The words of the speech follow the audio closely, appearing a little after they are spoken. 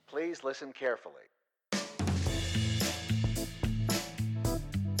Please listen carefully.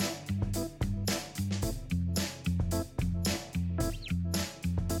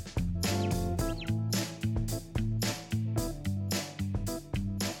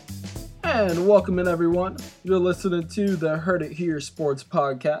 And welcome in, everyone. You're listening to the Heard It Here Sports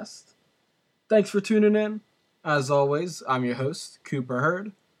Podcast. Thanks for tuning in. As always, I'm your host, Cooper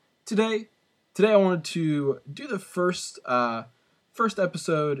Hurd. Today I wanted to do the first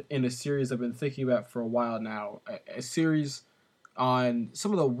episode in a series I've been thinking about for a while now. A series on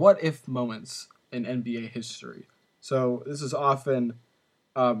some of the what-if moments in NBA history. So this is often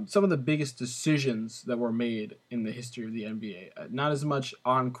some of the biggest decisions that were made in the history of the NBA. Not as much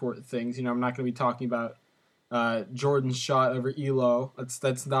on-court things. I'm not going to be talking about Jordan's shot over Elo.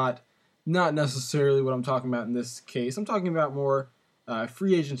 That's not necessarily what I'm talking about in this case. I'm talking about more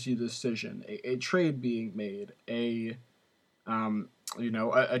free agency decision, a trade being made, a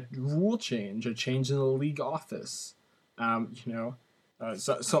rule change, a change in the league office.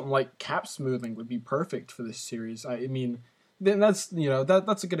 Something like cap smoothing would be perfect for this series. I mean, then that's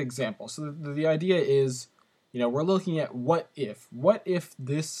a good example. So the idea is, we're looking at what if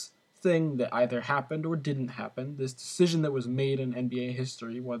this thing that either happened or didn't happen, this decision that was made in NBA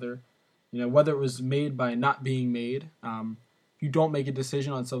history, whether it was made by not being made. If you don't make a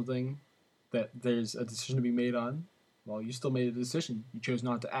decision on something that there's a decision to be made on, well, you still made a decision. You chose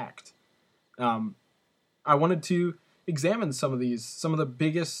not to act. I wanted to examine some of the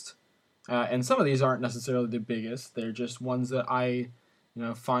biggest. And some of these aren't necessarily the biggest. They're just ones that I,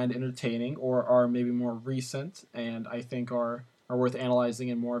 find entertaining or are maybe more recent and I think are worth analyzing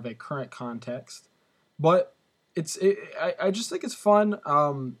in more of a current context. But I just think it's fun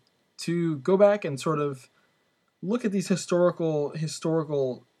to go back and sort of look at these historical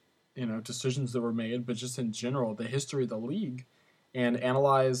decisions that were made, but just in general, the history of the league, and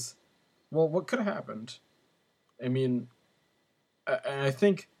analyze, well, what could have happened. I mean, I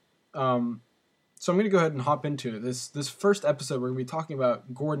think. So I'm going to go ahead and hop into it. This first episode, we're going to be talking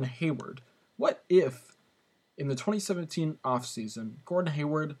about Gordon Hayward. What if, in the 2017 offseason, Gordon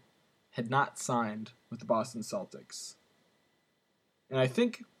Hayward had not signed with the Boston Celtics? And I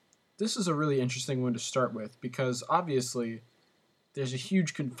think this is a really interesting one to start with because, obviously, there's a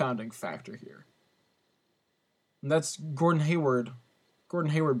huge confounding factor here. And that's Gordon Hayward.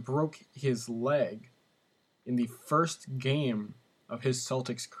 Gordon Hayward broke his leg in the first game of his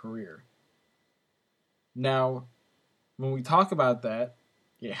Celtics career. Now, when we talk about that,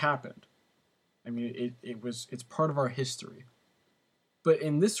 it happened. I mean, it's part of our history. But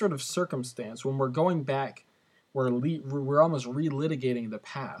in this sort of circumstance, when we're going back, we're almost relitigating the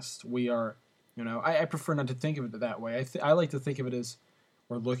past. We are, I prefer not to think of it that way. I like to think of it as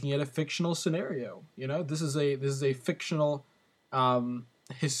we're looking at a fictional scenario. This is a fictional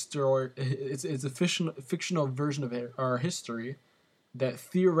it's a fictional version of our history that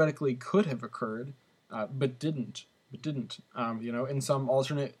theoretically could have occurred, but didn't. In some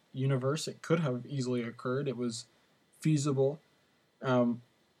alternate universe, it could have easily occurred. It was feasible. And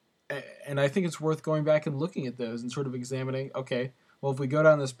I think it's worth going back and looking at those and sort of examining, okay, well, if we go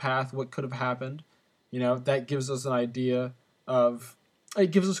down this path, what could have happened? That gives us an idea of,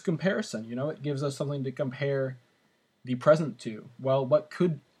 it gives us a comparison, it gives us something to compare the present to. Well, what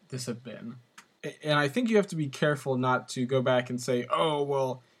could this have been? And I think you have to be careful not to go back and say, oh,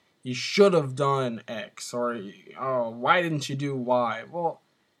 well, you should have done X, or, oh, why didn't you do Y? Well,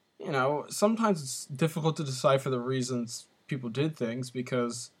 sometimes it's difficult to decipher the reasons people did things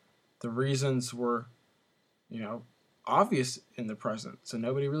because the reasons were, obvious in the present. So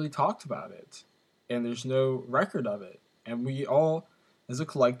nobody really talked about it. And there's no record of it. And we all, as a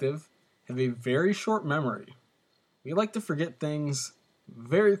collective, have a very short memory. We like to forget things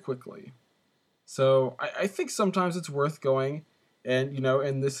very quickly. So I think sometimes it's worth going, and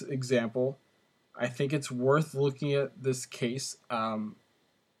in this example, I think it's worth looking at this case, so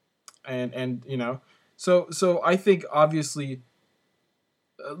I think obviously,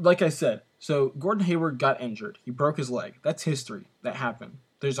 like I said, so Gordon Hayward got injured. He broke his leg. That's history. That happened.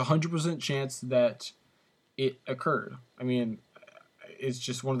 There's a 100% chance that it occurred. I mean, it's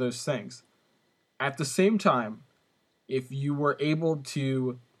just one of those things. At the same time, if you were able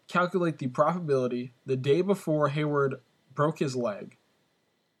to calculate the probability the day before Hayward broke his leg,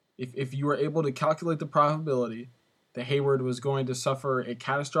 if you were able to calculate the probability that Hayward was going to suffer a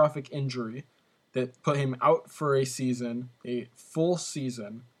catastrophic injury that put him out for a season, a full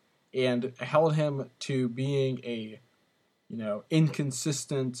season, and held him to being a,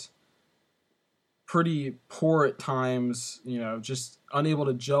 inconsistent, pretty poor at times, just unable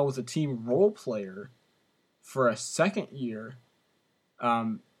to gel with a team role player for a second year,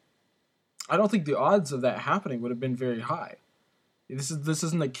 I don't think the odds of that happening would have been very high. This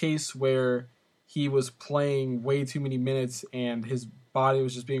isn't a case where he was playing way too many minutes and his body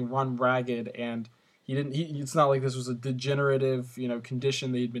was just being run ragged, and it's not like this was a degenerative,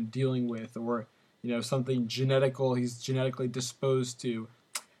 condition that he'd been dealing with, or something he's genetically disposed to.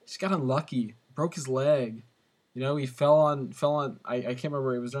 He just got unlucky, broke his leg. He fell on I can't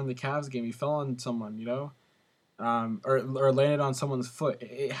remember, it was during the Cavs game. He fell on someone, or landed on someone's foot.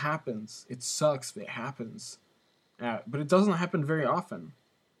 It happens. It sucks, but it happens. But it doesn't happen very often.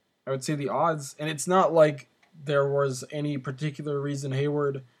 I would say the odds, and it's not like there was any particular reason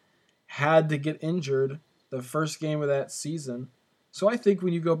Hayward had to get injured the first game of that season. So I think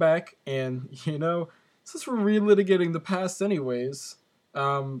when you go back and, since we're relitigating the past anyways,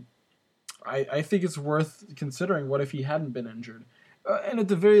 I think it's worth considering what if he hadn't been injured. And at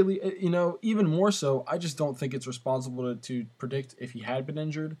the very least, even more so, I just don't think it's responsible to predict if he had been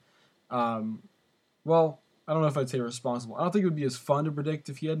injured. Well, I don't know if I'd say responsible. I don't think it would be as fun to predict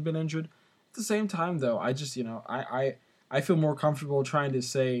if he hadn't been injured. At the same time, though, I just, I feel more comfortable trying to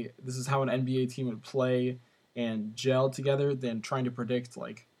say this is how an NBA team would play and gel together than trying to predict,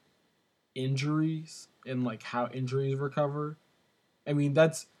 injuries and, how injuries recover. I mean,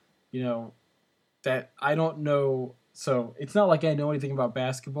 that's, that I don't know. So it's not like I know anything about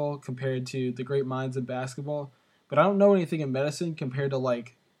basketball compared to the great minds in basketball, but I don't know anything in medicine compared to,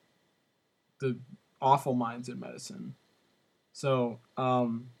 the awful minds in medicine. So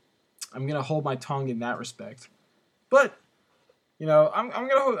I'm gonna hold my tongue in that respect. But I'm gonna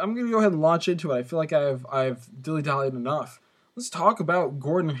go ahead and launch into it. I feel like I've dilly-dallied enough. Let's talk about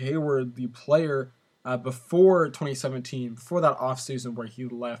Gordon Hayward, the player before 2017, before that offseason where he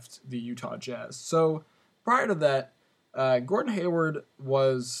left the Utah Jazz. So prior to that, Gordon Hayward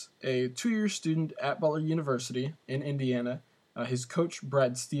was a 2-year student at Butler University in Indiana. His coach,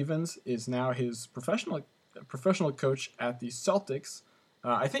 Brad Stevens, is now his professional coach at the Celtics.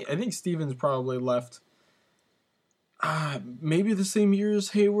 I think Stevens probably left maybe the same year as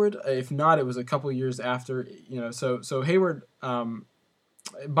Hayward. If not, it was a couple years after. So Hayward,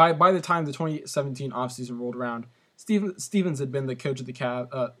 by the time the 2017 offseason rolled around, Stevens had been the coach of the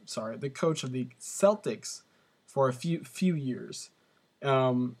coach of the Celtics for a few years.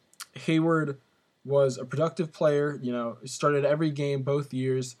 Hayward was a productive player. Started every game both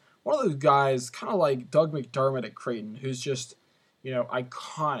years. One of those guys, kind of like Doug McDermott at Creighton, who's just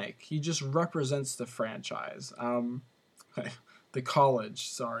iconic. He just represents the franchise. The college,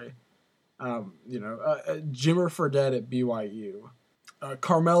 sorry. Jimmer Fredette at BYU.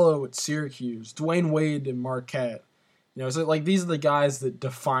 Carmelo at Syracuse. Dwayne Wade and Marquette. So these are the guys that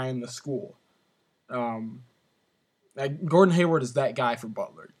define the school. Gordon Hayward is that guy for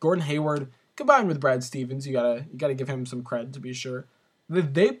Butler. Gordon Hayward, combined with Brad Stevens, you gotta give him some credit to be sure.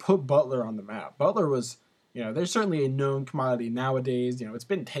 They put Butler on the map. Butler was, they're certainly a known commodity nowadays. It's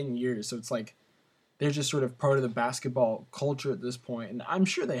been 10 years, so it's they're just sort of part of the basketball culture at this point. And I'm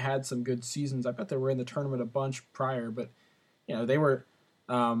sure they had some good seasons. I bet they were in the tournament a bunch prior, but they were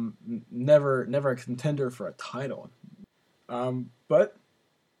never a contender for a title. But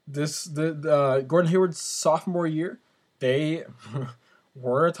the Gordon Hayward's sophomore year, they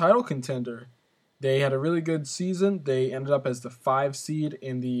were a title contender. They had a really good season. They ended up as the 5 seed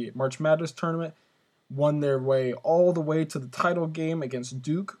in the March Madness tournament, won their way all the way to the title game against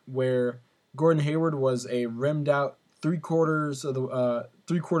Duke, where Gordon Hayward was a rimmed out 3/4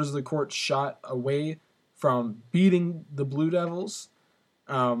 of the court shot away from beating the Blue Devils.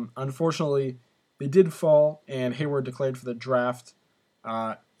 Unfortunately, they did fall, and Hayward declared for the draft.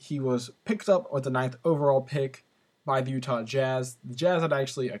 He was picked up with the 9th overall pick by the Utah Jazz. The Jazz had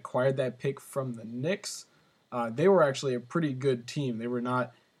actually acquired that pick from the Knicks. They were actually a pretty good team. They were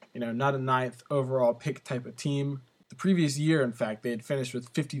not a 9th overall pick type of team. The previous year, in fact, they had finished with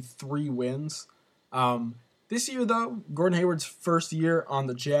 53 wins. This year, though, Gordon Hayward's first year on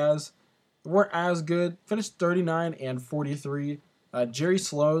the Jazz, they weren't as good. Finished 39 and 43. Jerry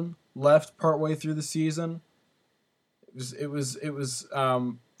Sloan left partway through the season. They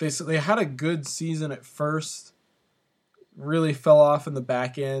had a good season at first. Really fell off in the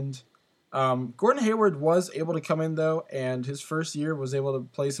back end. Gordon Hayward was able to come in, though, and his first year was able to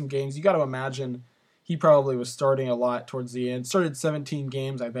play some games. You got to imagine he probably was starting a lot towards the end. Started 17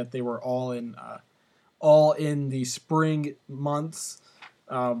 games. I bet they were all in the spring months.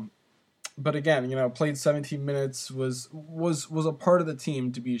 But again, played 17 minutes, was a part of the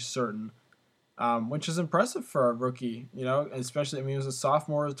team to be certain, which is impressive for a rookie. Especially he was a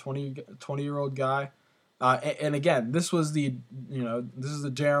sophomore, 20-year-old guy. And again, this is the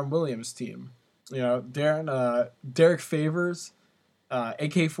Deron Williams team. Derek Favors,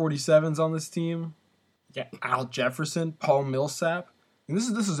 AK-47s on this team. Yeah, Al Jefferson, Paul Millsap. And this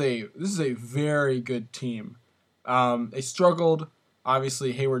is a very good team. They struggled,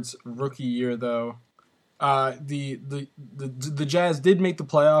 obviously Hayward's rookie year though. The Jazz did make the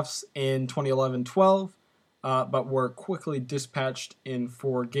playoffs in 2011-12, but were quickly dispatched in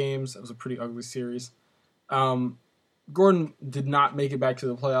 4 games. It was a pretty ugly series. Gordon did not make it back to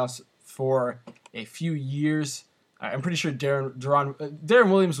the playoffs for a few years. I'm pretty sure Darren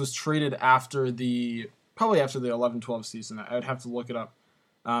Williams was traded probably after the 11-12 season. I would have to look it up.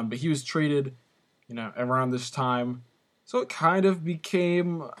 But he was traded, around this time. So it kind of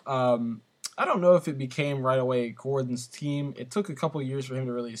became, I don't know if it became right away Gordon's team. It took a couple years for him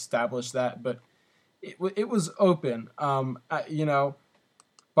to really establish that, but it was open.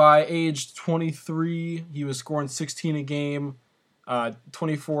 By age 23, he was scoring 16 a game.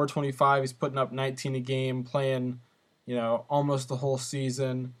 24, 25, he's putting up 19 a game, playing, almost the whole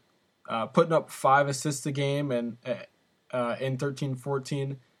season. Putting up 5 assists a game and in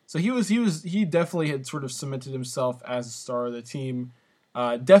 13-14. So he definitely had sort of cemented himself as a star of the team.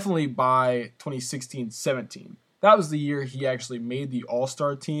 Definitely by 2016-17. That was the year he actually made the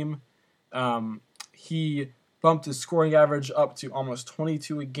All-Star team. He bumped his scoring average up to almost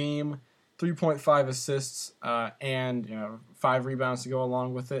 22 a game, 3.5 assists, and 5 rebounds to go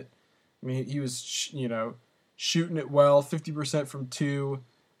along with it. I mean, he was shooting it well, 50% from 2,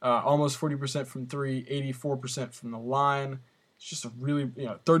 almost 40% from 3, 84% from the line. It's just a really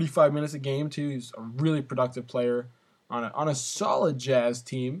 35 minutes a game too. He's a really productive player on a solid Jazz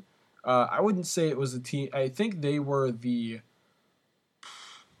team. I wouldn't say it was a team. I think they were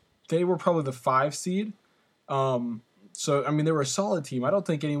probably the 5 seed. So, I mean, they were a solid team. I don't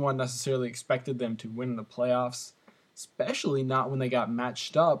think anyone necessarily expected them to win the playoffs, especially not when they got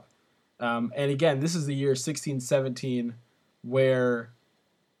matched up. And again, this is the year 16-17 where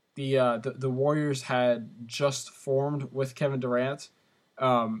the Warriors had just formed with Kevin Durant.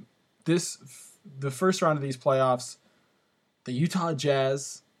 The first round of these playoffs, the Utah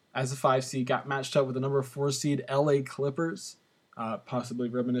Jazz, as a 5 seed, got matched up with the number 4 seed LA Clippers. Possibly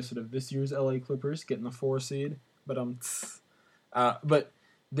reminiscent of this year's LA Clippers getting the 4 seed, but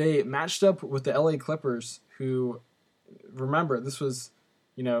they matched up with the LA Clippers, who, remember, this was,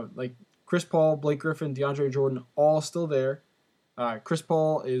 like Chris Paul, Blake Griffin, DeAndre Jordan, all still there. Chris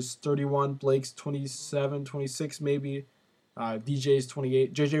Paul is 31, Blake's 27, 26 maybe. DJ's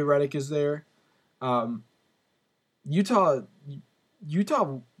 28. JJ Redick is there. Utah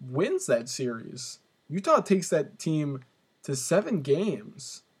wins that series. Utah takes that team to 7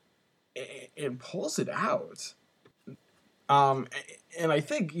 games and pulls it out. And I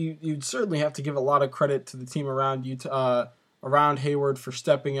think you'd certainly have to give a lot of credit to the team around Utah, around Hayward for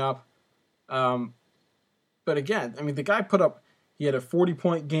stepping up. But again, I mean, the guy he had a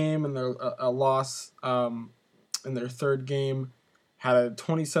 40-point game in a loss in their 3rd game, had a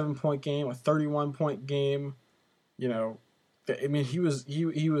 27-point game, a 31-point game. I mean, he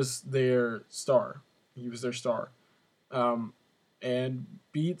was their star. He was their star. And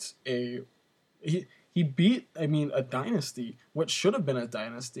beat he beat a dynasty, what should have been a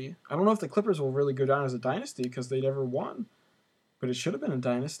dynasty. I don't know if the Clippers will really go down as a dynasty because they never won, but it should have been a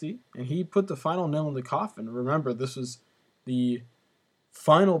dynasty, and he put the final nail in the coffin. Remember, this was the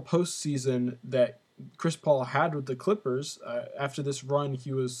final postseason that Chris Paul had with the Clippers. After this run,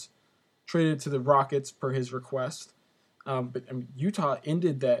 he was traded to the Rockets per his request, but Utah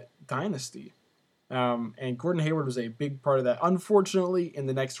ended that dynasty. And Gordon Hayward was a big part of that. Unfortunately, in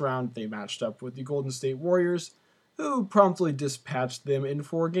the next round, they matched up with the Golden State Warriors, who promptly dispatched them in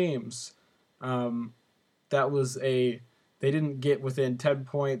 4 games. They didn't get within 10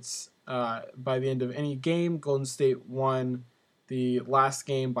 points by the end of any game. Golden State won the last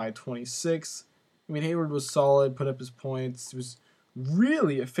game by 26. I mean, Hayward was solid, put up his points. He was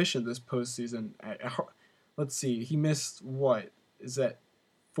really efficient this postseason. Let's see, he missed,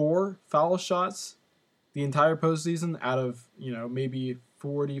 4 foul shots the entire postseason out of, maybe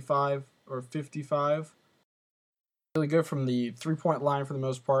 45 or 55. Really good from the 3-point line for the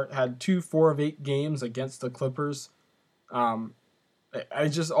most part. Had 2 4 of 8 games against the Clippers. I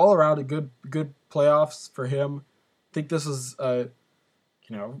just all around a good playoffs for him. I think this is a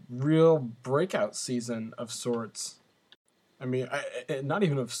real breakout season of sorts. I mean, not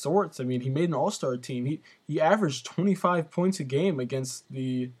even of sorts. I mean, he made an All-Star team. He averaged 25 points a game against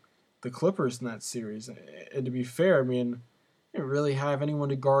the Clippers in that series. And to be fair, I mean, they didn't really have anyone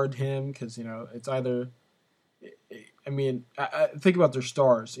to guard him because, it's either... I mean, I think about their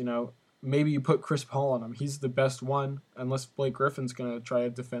stars, Maybe you put Chris Paul on him. He's the best one, unless Blake Griffin's going to try to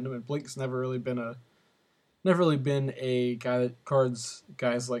defend him. And Blake's never really been never really been a guy that guards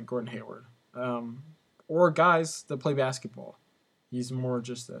guys like Gordon Hayward, or guys that play basketball. He's more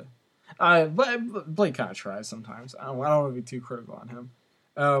just a. But Blake kind of tries sometimes. I don't want to be too critical on him.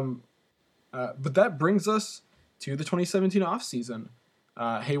 Um, but that brings us to the 2017 offseason.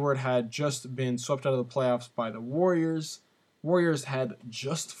 Hayward had just been swept out of the playoffs by the Warriors. Warriors had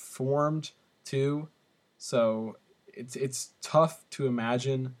just formed too, so it's tough to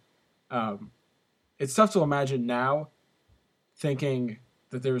imagine. It's tough to imagine now, thinking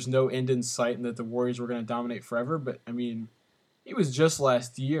that there was no end in sight and that the Warriors were going to dominate forever. But I mean, it was just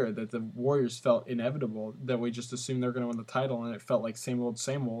last year that the Warriors felt inevitable, that we just assumed they're going to win the title, and it felt like same old,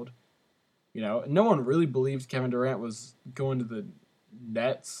 same old. You know, no one really believed Kevin Durant was going to the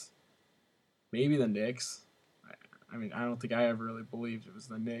Nets, maybe the Knicks. I mean, I don't think I ever really believed it was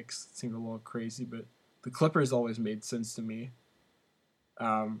the Knicks. It seemed a little crazy, but the Clippers always made sense to me.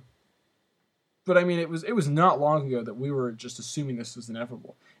 But I mean, it was not long ago that we were just assuming this was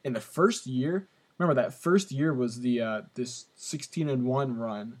inevitable. In the first year, remember that first year was the this 16-1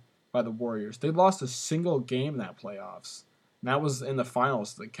 run by the Warriors. They lost a single game in that playoffs, and that was in the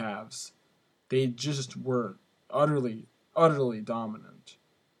finals to the Cavs. They just were utterly, utterly dominant.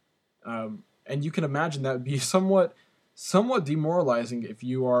 And you can imagine that would be somewhat demoralizing if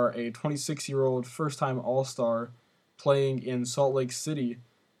you are a 26-year-old first-time All-Star playing in Salt Lake City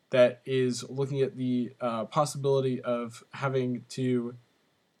that is looking at the possibility of having to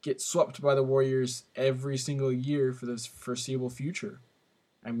get swept by the Warriors every single year for this foreseeable future.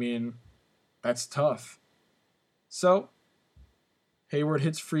 I mean, that's tough. So, Hayward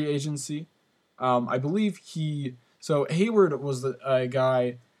hits free agency. I believe Hayward was a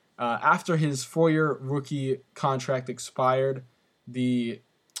guy, after his 4-year rookie contract expired, the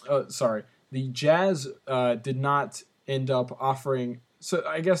Jazz did not end up offering. So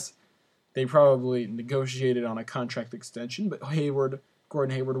I guess they probably negotiated on a contract extension, but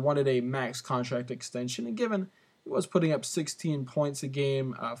Gordon Hayward wanted a max contract extension, and given he was putting up 16 points a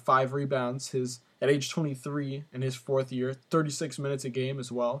game, 5 rebounds, at age 23 in his 4th year, 36 minutes a game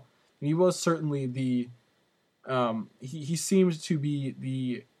as well. And he was certainly he seemed to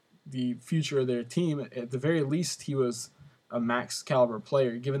be the future of their team. At the very least, he was a max caliber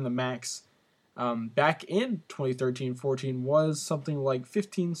player, given the max back in 2013-14 was something like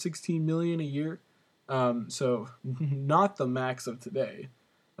 15-16 million a year. So not the max of today.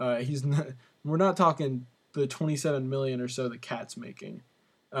 We're not talking the 27 million or so the Cat's making,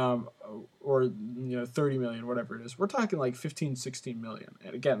 or 30 million, whatever it is. We're talking like 15-16 million.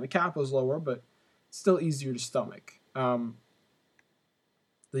 And again, the cap was lower, but still easier to stomach.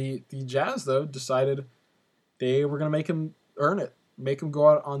 The Jazz, though, decided they were going to make him earn it, make him go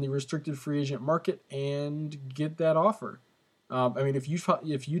out on the restricted free agent market and get that offer. I mean, if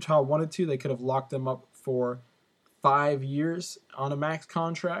Utah wanted to, they could have locked him up for 5 years on a max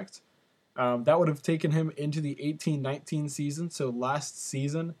contract. That would have taken him into the 18-19 season, so last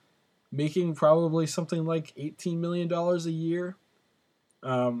season, making probably something like $18 million a year.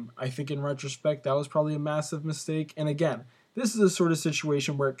 I think in retrospect, that was probably a massive mistake. And again, this is a sort of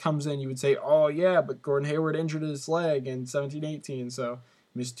situation where it comes in, you would say, oh yeah, but Gordon Hayward injured his leg in 17-18, so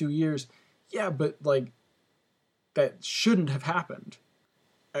missed 2 years. Yeah, but like, that shouldn't have happened.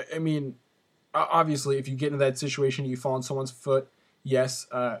 I mean, obviously, if you get into that situation, you fall on someone's foot, yes,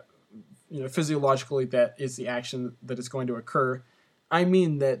 physiologically that is the action that is going to occur. I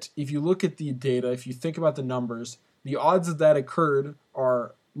mean that if you look at the data, if you think about the numbers, the odds that that occurred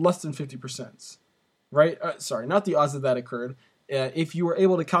are less than 50%. Right? Sorry, not the odds that occurred. If you were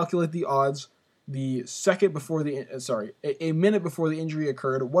able to calculate the odds, the second before a minute before the injury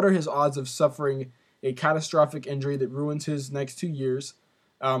occurred, what are his odds of suffering a catastrophic injury that ruins his next 2 years?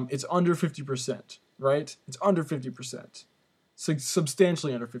 It's under 50%, right? It's under 50%. So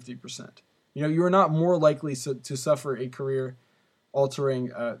substantially under 50%. You are not more likely to suffer a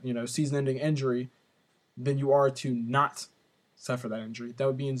career-altering, season-ending injury than you are to not suffer that injury. That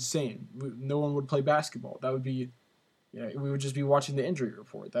would be insane. No one would play basketball. That would be, we would just be watching the injury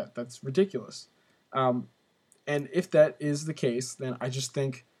report. That's ridiculous. And if that is the case, then I just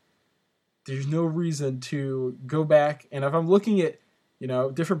think there's no reason to go back. And if I'm looking at,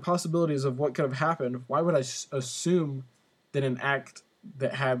 different possibilities of what could have happened, why would I assume that an act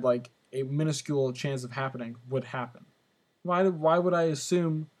that had like a minuscule chance of happening would happen? Why would I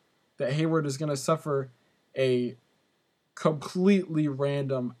assume that Hayward is going to suffer a completely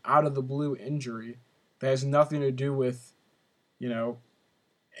random, out of the blue injury that has nothing to do with,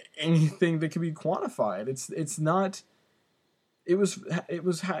 anything that can be quantified? It's not. It was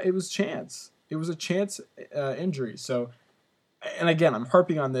chance. It was a chance injury. So, and again, I'm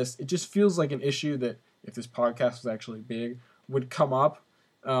harping on this. It just feels like an issue that if this podcast was actually big, would come up,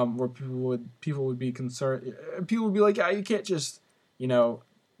 where people would be concerned. People would be like, "Yeah, you can't just,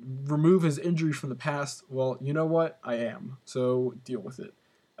 remove his injury from the past." Well, you know what? I am. So deal with it.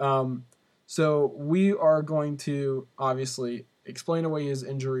 So we are going to obviously explain away his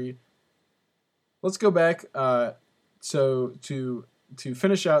injury. Let's go back. So to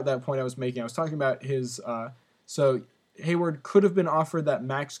finish out that point I was making, I was talking about his. So Hayward could have been offered that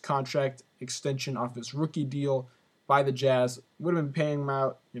max contract extension off his rookie deal by the Jazz. Would have been paying him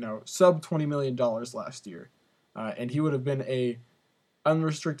out, sub $20 million last year, and he would have been a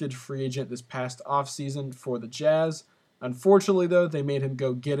unrestricted free agent this past offseason for the Jazz. Unfortunately, though, they made him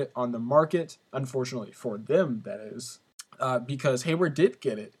go get it on the market. Unfortunately for them, that is. Because Hayward did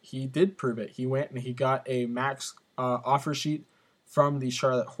get it. He did prove it. He went and he got a max offer sheet from the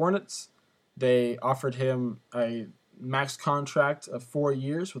Charlotte Hornets. They offered him a max contract of 4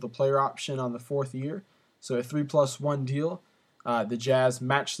 years with a player option on the fourth year. So a 3+1 deal. The Jazz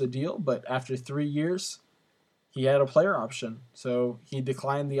matched the deal, but after 3 years, he had a player option. So he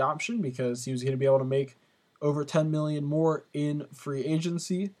declined the option because he was going to be able to make over $10 million more in free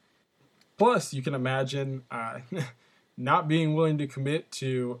agency. Plus, you can imagine not being willing to commit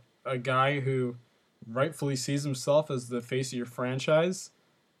to a guy who rightfully sees himself as the face of your franchise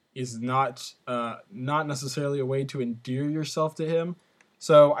is not necessarily a way to endear yourself to him.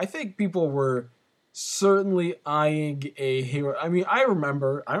 So I think people were certainly eyeing a Hayward. I mean, I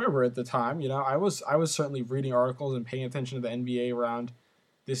remember at the time, I was certainly reading articles and paying attention to the NBA around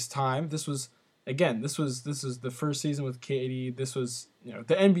this time. This was the first season with KD. This was,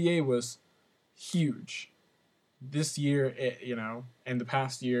 the NBA was huge this year, and the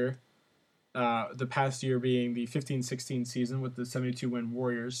past year being the 15-16 season with the 73-win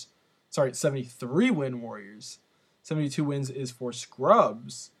Warriors. Sorry, 73-win Warriors. 72 wins is for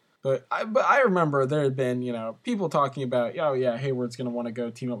scrubs. But I remember there had been, people talking about, oh yeah, Hayward's going to want to go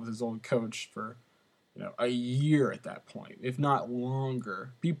team up with his old coach for, a year at that point, if not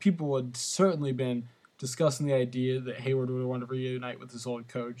longer. People had certainly been discussing the idea that Hayward would want to reunite with his old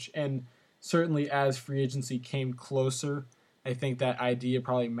coach. And certainly as free agency came closer, I think that idea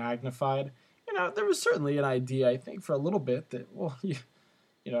probably magnified. There was certainly an idea, I think, for a little bit that, well,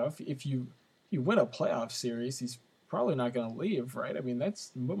 if you win a playoff series, he's probably not going to leave, right? I mean,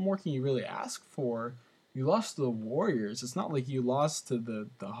 what more can you really ask for? You lost to the Warriors. It's not like you lost to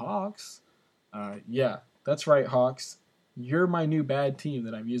the Hawks. Yeah, that's right, Hawks. You're my new bad team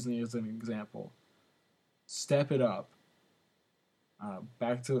that I'm using as an example. Step it up.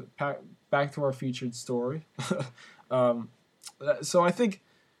 Back to our featured story. So I think,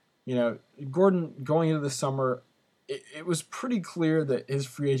 Gordon going into the summer, it was pretty clear that his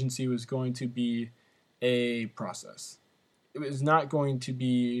free agency was going to be a process. It was not going to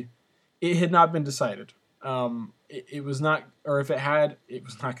be. It had not been decided. It was not, or if it had, it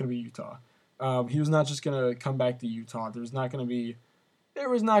was not going to be Utah. He was not just going to come back to Utah. There was not going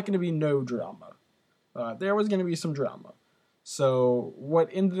to be no drama. There was going to be some drama. So what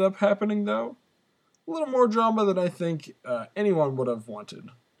ended up happening, though, a little more drama than I think anyone would have wanted.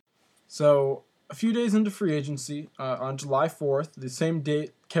 So a few days into free agency, on July 4th, the same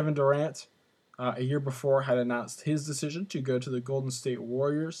date Kevin Durant, a year before, had announced his decision to go to the Golden State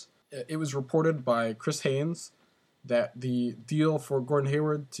Warriors. It was reported by Chris Haynes that the deal for Gordon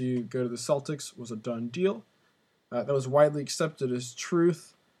Hayward to go to the Celtics was a done deal. That was widely accepted as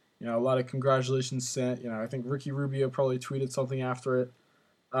truth. A lot of congratulations sent. I think Ricky Rubio probably tweeted something after it.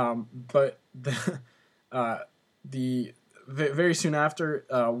 But the very soon after,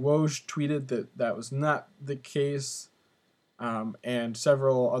 Woj tweeted that was not the case. And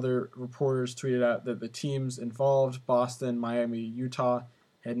several other reporters tweeted out that the teams involved, Boston, Miami, Utah,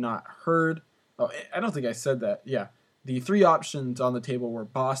 had not heard. Oh, I don't think I said that. Yeah. The three options on the table were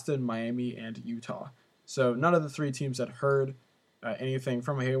Boston, Miami, and Utah. So none of the three teams had heard anything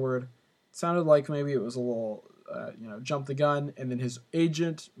from Hayward. It sounded like maybe it was a little, jump the gun. And then his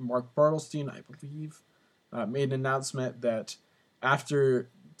agent, Mark Bartelstein, I believe, made an announcement that after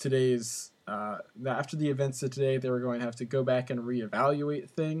the events of today, they were going to have to go back and reevaluate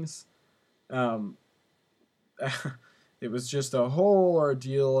things. It was just a whole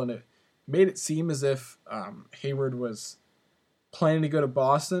ordeal, and it made it seem as if Hayward was planning to go to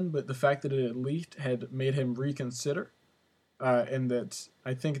Boston, but the fact that it had leaked had made him reconsider. And that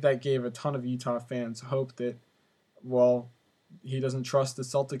I think that gave a ton of Utah fans hope that, well, he doesn't trust the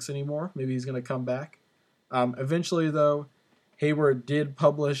Celtics anymore. Maybe he's going to come back. Eventually, though, Hayward did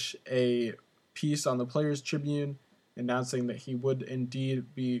publish a piece on the Players Tribune announcing that he would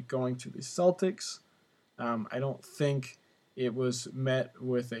indeed be going to the Celtics. I don't think It was met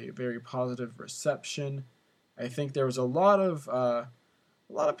with a very positive reception. I think there was a lot of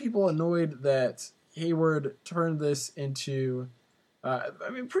people annoyed that Hayward turned this into.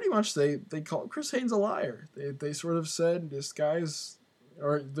 Pretty much they called Chris Haynes a liar. They sort of said this guy's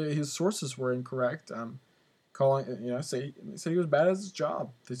his sources were incorrect. Calling they said he was bad at his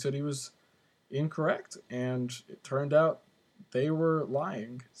job. They said he was incorrect, and it turned out they were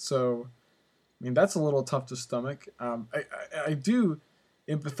lying. So, I mean, that's a little tough to stomach. I do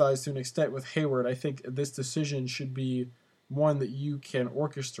empathize to an extent with Hayward. I think this decision should be one that you can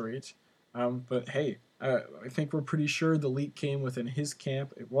orchestrate. But hey, I think we're pretty sure the leak came within his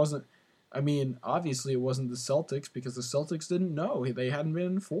camp. It wasn't. I mean, obviously, it wasn't the Celtics because the Celtics didn't know. They hadn't been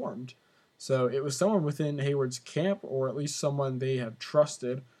informed. So it was someone within Hayward's camp, or at least someone they had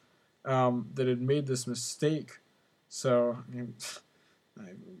trusted, that had made this mistake. So, I mean,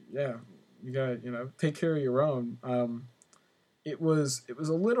 yeah, you gotta take care of your own. It was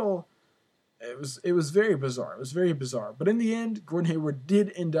a little. It was very bizarre. It was very bizarre. But in the end, Gordon Hayward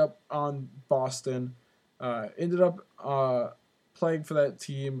did end up on Boston. Ended up playing for that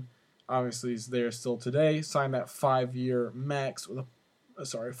team. Obviously, he's there still today. Signed that 4-year max with a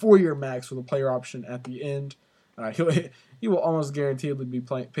player option at the end. He will almost guaranteedly be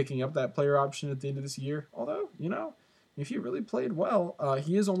picking up that player option at the end of this year. Although, if he really played well,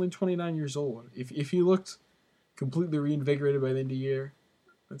 he is only 29 years old. If he looked completely reinvigorated by the end of the year,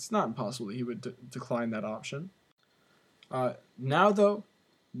 it's not impossible that he would decline that option. Now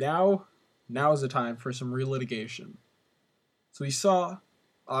is the time for some relitigation. So we saw,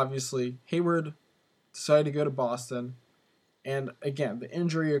 obviously, Hayward decided to go to Boston. And again, the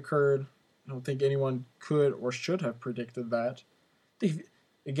injury occurred. I don't think anyone could or should have predicted that. If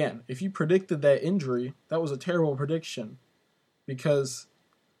you predicted that injury, that was a terrible prediction. Because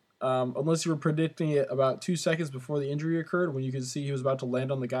unless you were predicting it about 2 seconds before the injury occurred, when you could see he was about to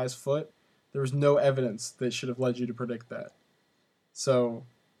land on the guy's foot, there was no evidence that should have led you to predict that. So,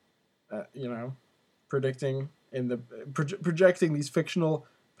 projecting these fictional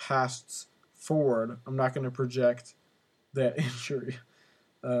pasts forward, I'm not going to project that injury.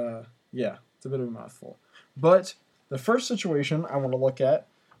 It's a bit of a mouthful. But the first situation I want to look at,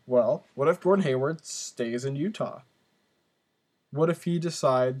 well, what if Gordon Hayward stays in Utah? What if he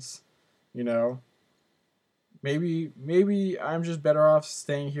decides, maybe I'm just better off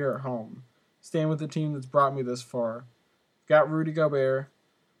staying here at home, staying with the team that's brought me this far. We've got Rudy Gobert,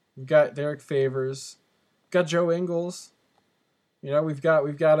 we've got Derek Favors, we've got Joe Ingles. We've got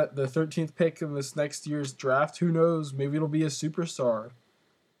the 13th pick in this next year's draft. Who knows? Maybe it'll be a superstar.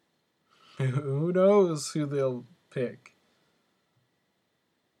 Who knows who they'll pick?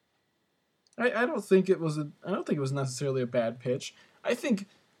 I don't think it was necessarily a bad pitch. I think,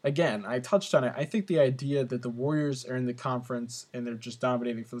 again, I touched on it. I think the idea that the Warriors are in the conference and they're just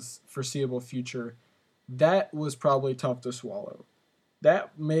dominating for the foreseeable future, that was probably tough to swallow.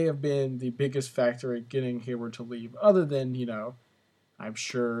 That may have been the biggest factor in getting Hayward to leave, other than, I'm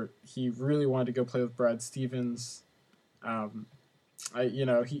sure he really wanted to go play with Brad Stevens. He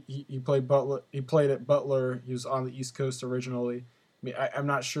played Butler. He played at Butler. He was on the East Coast originally. I'm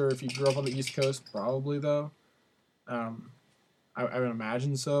not sure if he grew up on the East Coast. Probably though. I would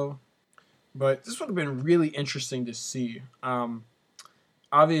imagine so. But this would have been really interesting to see.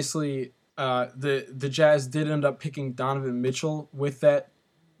 Obviously, the Jazz did end up picking Donovan Mitchell with that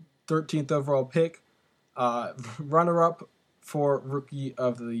 13th overall pick. Runner-up for Rookie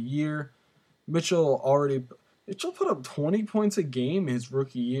of the Year. Mitchell put up 20 points a game his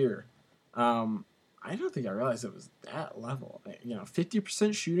rookie year. I don't think I realized it was that level.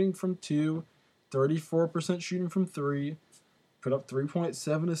 50% shooting from 2, 34% shooting from 3. Put up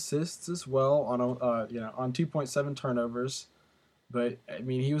 3.7 assists as well on 2.7 turnovers. But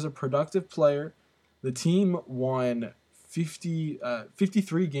he was a productive player. The team won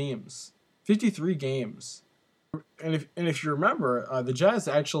 53 games. 53 games. And if you remember, the Jazz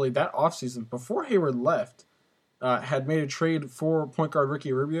actually that offseason, before Hayward left, had made a trade for point guard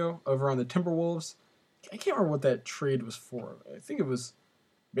Ricky Rubio over on the Timberwolves. I can't remember what that trade was for. I think it was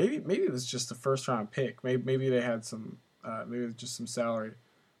maybe it was just a first round pick. Maybe they had some maybe it was just some salary.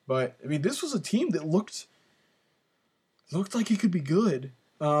 But this was a team that looked like it could be good.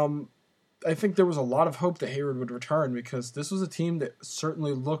 I think there was a lot of hope that Hayward would return because this was a team that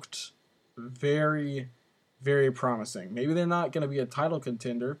certainly looked very, very promising. Maybe they're not going to be a title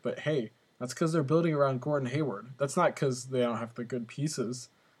contender, but hey, that's because they're building around Gordon Hayward. That's not because they don't have the good pieces.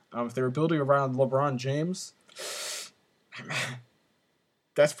 If they were building around LeBron James,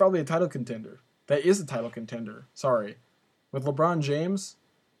 that's probably a title contender. That is a title contender. Sorry. With LeBron James,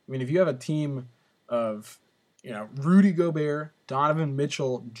 if you have a team of Rudy Gobert, Donovan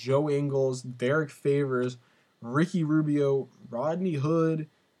Mitchell, Joe Ingles, Derek Favors, Ricky Rubio, Rodney Hood,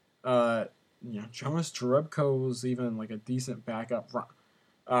 Jonas Jerebko was even like a decent backup.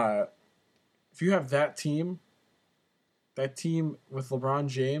 If you have that team with LeBron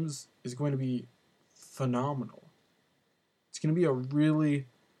James is going to be phenomenal. It's going to be a really,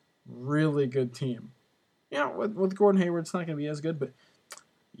 really good team. With Gordon Hayward, it's not going to be as good, but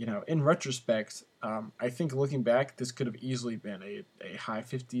in retrospect, I think looking back, this could have easily been a high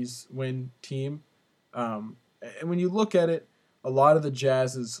 50s win team. And when you look at it, a lot of the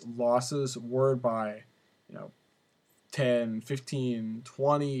Jazz's losses were by, 10, 15,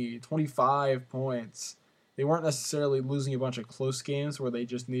 20, 25 points. They weren't necessarily losing a bunch of close games where they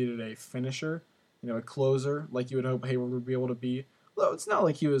just needed a finisher, a closer, like you would hope Hayward would be able to be. Although it's not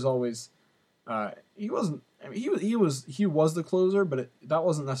like he was always, he wasn't. I mean, he was the closer, but that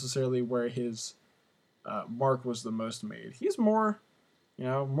wasn't necessarily where his mark was the most made. He's more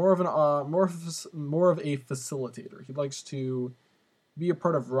of a facilitator. He likes to be a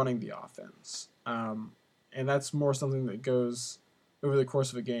part of running the offense, and that's more something that goes over the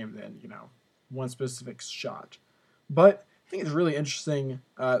course of a game than one specific shot. But I think it's really interesting.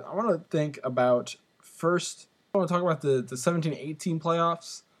 I want to think about first. I want to talk about the 17-18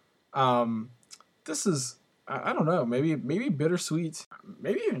 playoffs. This is, I don't know, maybe bittersweet,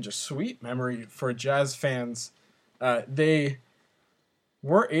 maybe even just sweet memory for Jazz fans. They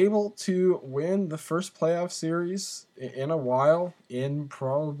were able to win the first playoff series in a while, in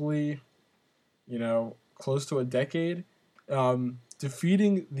probably, close to a decade,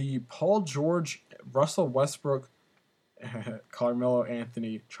 defeating the Paul George, Russell Westbrook, Carmelo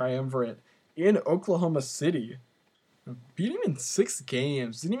Anthony triumvirate in Oklahoma City. Beat him in 6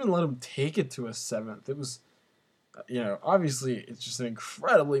 games. Didn't even let him take it to a 7th. It was, obviously it's just an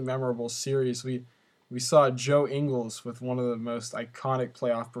incredibly memorable series. We saw Joe Ingles with one of the most iconic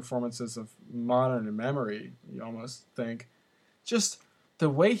playoff performances of modern memory, you almost think. Just the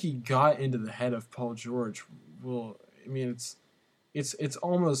way he got into the head of Paul George it's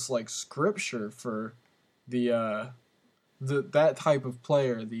almost like scripture for that type of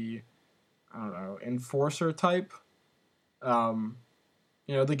player, the enforcer type.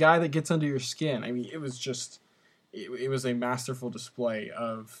 The guy that gets under your skin. I mean, it was just, it was a masterful display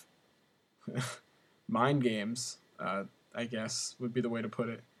of mind games, I guess would be the way to put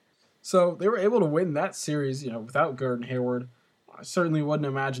it. So they were able to win that series, without Gordon Hayward. I certainly wouldn't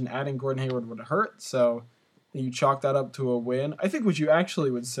imagine adding Gordon Hayward would hurt, so you chalk that up to a win. I think what you actually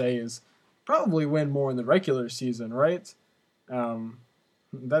would say is probably win more in the regular season, right?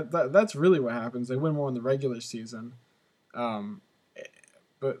 That's really what happens. They win more in the regular season. But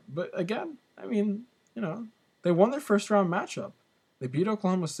again, I mean, they won their first round matchup. They beat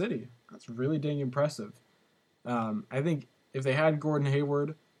Oklahoma City. That's really dang impressive. I think if they had Gordon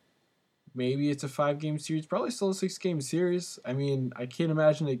Hayward, maybe it's a 5-game series. Probably still a 6-game series. I mean, I can't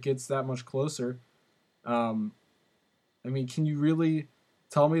imagine it gets that much closer. I mean, can you really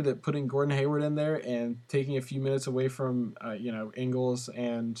tell me that putting Gordon Hayward in there and taking a few minutes away from, Ingles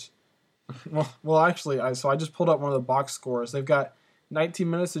and actually, I just pulled up one of the box scores. They've got 19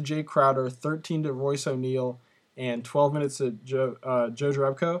 minutes to Jay Crowder, 13 to Royce O'Neal, and 12 minutes to Joe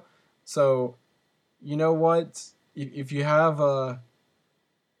Jerebko. So, you know what? If you have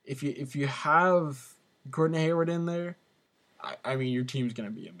if you have Gordon Hayward in there, I mean, your team's gonna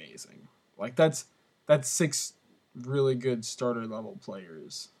be amazing. Like that's 6 really good starter level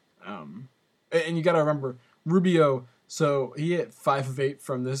players. And you got to remember Rubio. So he hit 5 of 8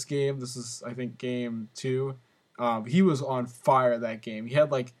 from this game. This is, I think, game 2. He was on fire that game. He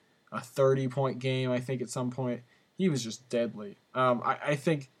had like a 30-point game, I think, at some point. He was just deadly. I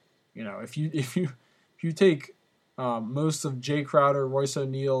think, if you take most of Jay Crowder, Royce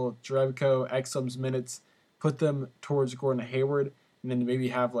O'Neal, Jerebko, Exum's minutes, put them towards Gordon Hayward, and then maybe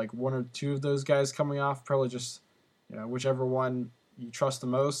have like 1 or 2 of those guys coming off, probably just whichever one you trust the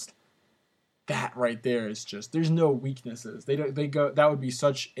most. That right there is just, there's no weaknesses. They go. That would be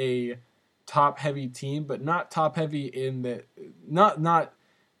such a top heavy team, but not top heavy in the not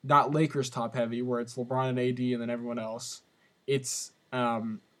Lakers top heavy where it's LeBron and AD and then everyone else. It's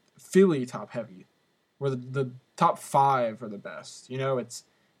Philly top heavy, where the top 5 are the best.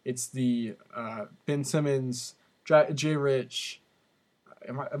 It's the Ben Simmons, Jay Rich.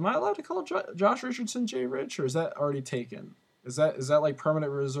 Am I allowed to call Josh Richardson Jay Rich, or is that already taken? Is that like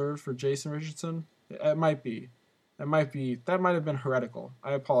permanent reserve for Jason Richardson? It might be. That might have been heretical.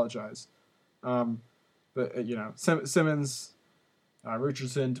 I apologize. But Simmons,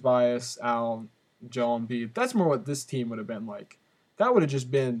 Richardson, Tobias, Al, Joel Embiid. That's more what this team would have been like. That would have just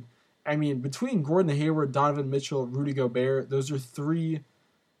been I mean, between Gordon Hayward, Donovan Mitchell, Rudy Gobert, those are three,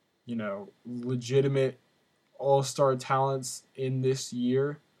 legitimate all-star talents in this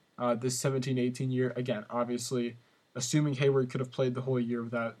year, this 17-18 year. Again, obviously, assuming Hayward could have played the whole year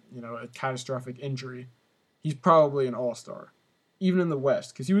without, a catastrophic injury, he's probably an all-star, even in the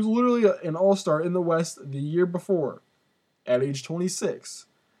West, because he was literally an all-star in the West the year before at age 26.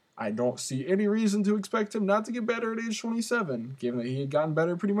 I don't see any reason to expect him not to get better at age 27, given that he had gotten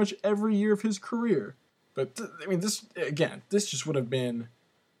better pretty much every year of his career. But, this just would have been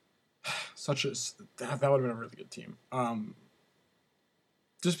that would have been a really good team.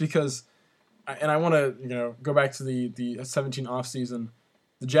 Just because, and I want to, go back to the 17 offseason,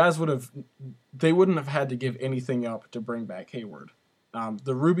 the Jazz wouldn't have had to give anything up to bring back Hayward.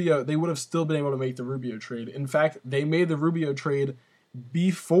 They would have still been able to make the Rubio trade. In fact, they made the Rubio trade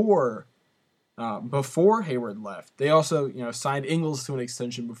before Hayward left. They also, signed Ingles to an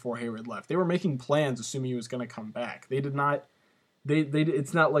extension before Hayward left. They were making plans assuming he was going to come back. They did not.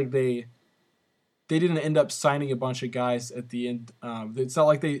 It's not like they didn't end up signing a bunch of guys at the end. It's not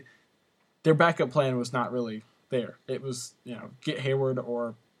like their backup plan was not really there. It was, get Hayward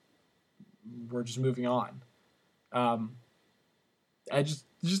or we're just moving on. I just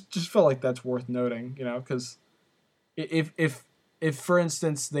felt like that's worth noting, because if for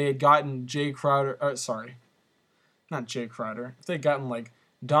instance they had gotten Jay Crowder, not Jay Crowder, if they had gotten like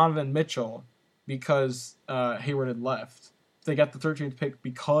Donovan Mitchell because Hayward had left, if they got the 13th pick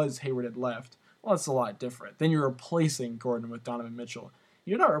because Hayward had left, well, that's a lot different. Then you're replacing Gordon with Donovan Mitchell.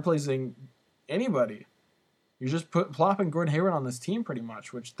 You're not replacing anybody. You're just plopping Gordon Hayward on this team pretty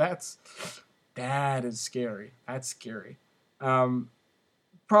much, which that is scary. That's scary.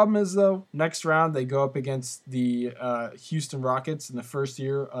 Problem is, though, next round they go up against the Houston Rockets in the first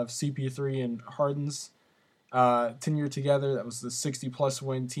year of CP3 and Harden's tenure together. That was the 60-plus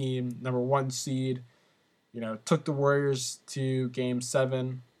win team, number 1 seed. Took the Warriors to Game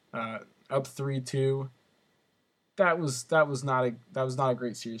 7, up 3-2. That was not a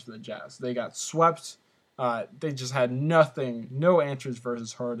great series for the Jazz. They got swept. They just had no answers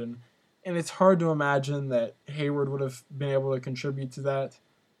versus Harden, and it's hard to imagine that Hayward would have been able to contribute to that.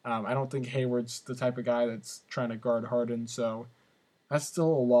 I don't think Hayward's the type of guy that's trying to guard Harden, so that's still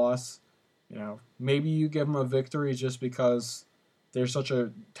a loss. Maybe you give them a victory just because they're such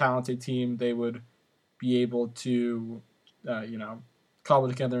a talented team. They would be able to, cobble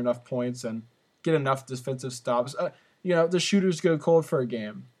together enough points and get enough defensive stops. The shooters go cold for a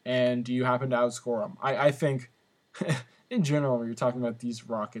game, and you happen to outscore them. I think, in general, when you're talking about these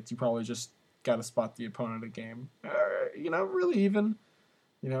Rockets, you probably just got to spot the opponent a game. Really even.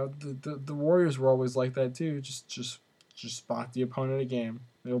 The Warriors were always like that too. Just spot the opponent a game.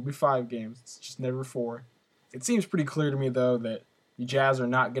 It'll be 5 games. It's just never 4. It seems pretty clear to me, though, that the Jazz are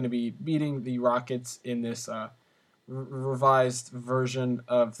not going to be beating the Rockets in this revised version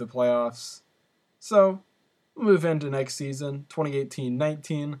of the playoffs. So, we'll move into next season,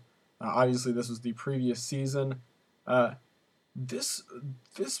 2018-19. Obviously, this was the previous season. So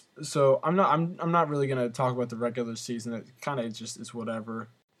I'm not really gonna talk about the regular season. It kind of just is whatever.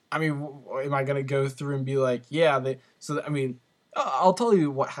 I mean, am I gonna go through and be like, yeah, I'll tell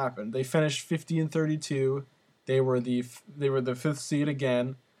you what happened. They finished 50-32. They were the 5th seed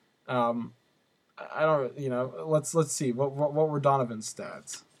again. I don't, let's see what were Donovan's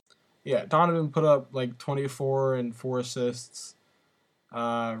stats. Yeah, Donovan put up like 24 and 4 assists.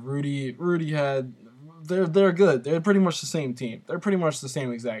 Rudy had. They're good. They're pretty much the same team. They're pretty much the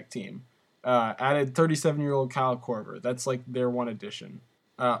same exact team. Added 37-year-old Kyle Korver. That's like their one addition.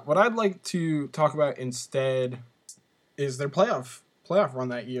 What I'd like to talk about instead is their playoff run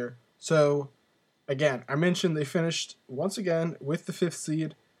that year. So, again, I mentioned they finished once again with the 5th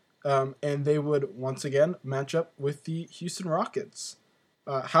seed, and they would once again match up with the Houston Rockets.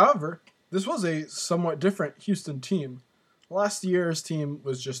 However, this was a somewhat different Houston team. Last year's team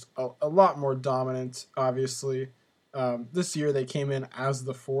was just a lot more dominant, obviously. This year they came in as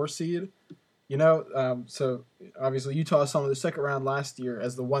the 4 seed. So obviously Utah saw them in the second round last year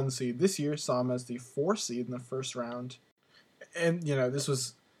as the 1 seed. This year saw them as the 4 seed in the first round. And,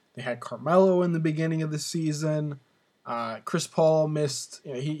 they had Carmelo in the beginning of the season. Chris Paul missed,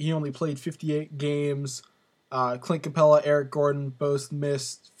 he only played 58 games. Clint Capella, Eric Gordon both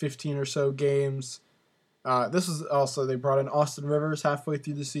missed 15 or so games. This was also, they brought in Austin Rivers halfway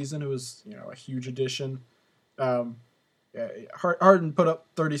through the season, who was, a huge addition. Harden put up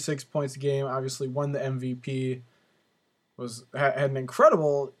 36 points a game, obviously won the MVP, had an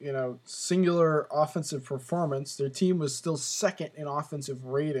incredible, singular offensive performance. Their team was still second in offensive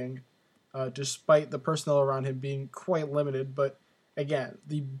rating, despite the personnel around him being quite limited. But again,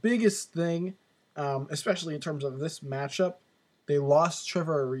 the biggest thing, especially in terms of this matchup, they lost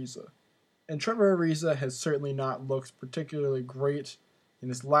Trevor Ariza. And Trevor Ariza has certainly not looked particularly great in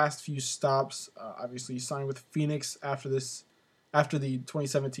his last few stops. Obviously, he signed with Phoenix after the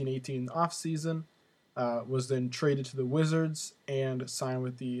 2017-18 offseason, was then traded to the Wizards and signed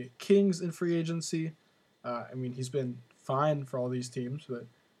with the Kings in free agency. He's been fine for all these teams, but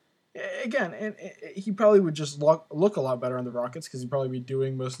again, and he probably would just look a lot better on the Rockets because he'd probably be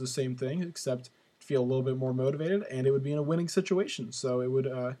doing most of the same thing, except feel a little bit more motivated, and it would be in a winning situation. So it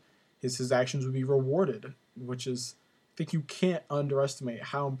would his actions would be rewarded, which is, I think you can't underestimate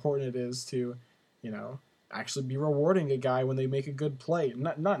how important it is to, actually be rewarding a guy when they make a good play.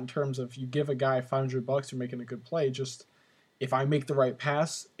 Not in terms of you give a guy $500 for making a good play, just if I make the right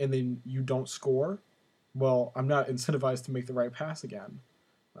pass and then you don't score, well, I'm not incentivized to make the right pass again.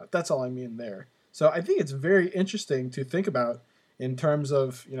 That's all I mean there. So I think it's very interesting to think about in terms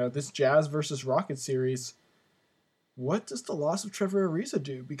of, this Jazz versus Rockets series. What does the loss of Trevor Ariza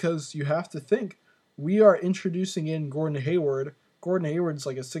do? Because you have to think, we are introducing in Gordon Hayward. Gordon Hayward's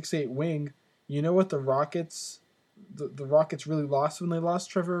like a 6'8" wing. You know what the Rockets really lost when they lost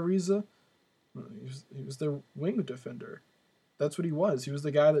Trevor Ariza? He was their wing defender. That's what he was. He was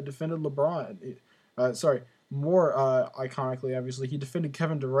the guy that defended LeBron. More iconically, obviously, he defended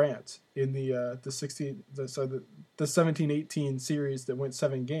Kevin Durant in the 17-18 series that went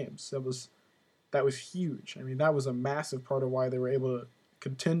 7 games. That was huge. I mean, that was a massive part of why they were able to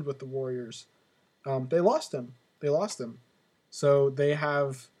contend with the Warriors. They lost him. So they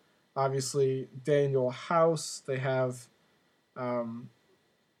have, obviously, Daniel House. They have,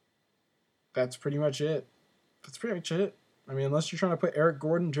 that's pretty much it. I mean, unless you're trying to put Eric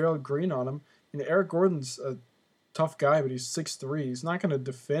Gordon, Gerald Green on him. Eric Gordon's a tough guy, but he's 6'3". He's not going to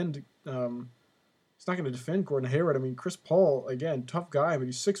defend. He's not going to defend Gordon Hayward. I mean, Chris Paul, again, tough guy, but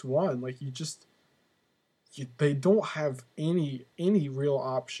he's 6'1". Like, they don't have any real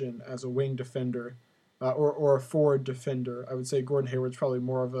option as a wing defender, or a forward defender. I would say Gordon Hayward's probably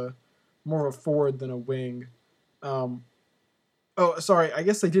more of a forward than a wing. I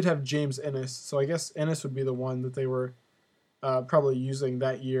guess they did have James Ennis, so I guess Ennis would be the one that they were probably using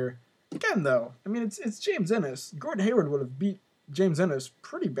that year. Again, though, I mean, it's James Ennis. Gordon Hayward would have beat James Ennis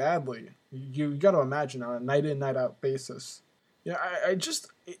pretty badly. You got to imagine on a night in, night out basis.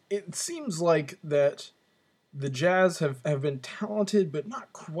 It seems like that the Jazz have been talented, but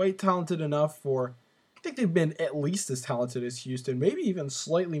not quite talented enough for. I think they've been at least as talented as Houston, maybe even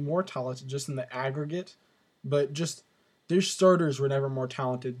slightly more talented just in the aggregate. But just their starters were never more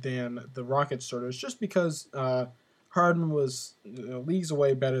talented than the Rockets starters, just because Harden was leagues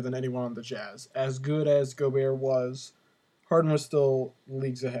away better than anyone on the Jazz. As good as Gobert was, Harden was still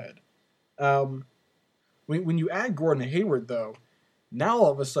leagues ahead. When you add Gordon Hayward, though, now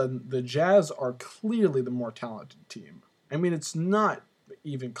all of a sudden the Jazz are clearly the more talented team. I mean, it's not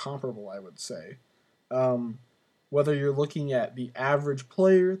even comparable, I would say. Whether you're looking at the average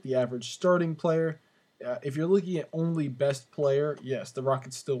player, the average starting player, if you're looking at only best player, yes, the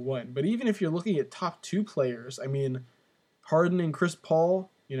Rockets still win. But even if you're looking at top 2 players, I mean, Harden and Chris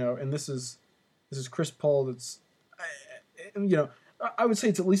Paul, and this is Chris Paul that's, I would say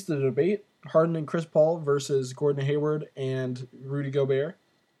it's at least a debate. Harden and Chris Paul versus Gordon Hayward and Rudy Gobert.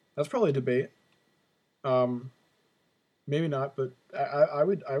 That's probably a debate. Maybe not, but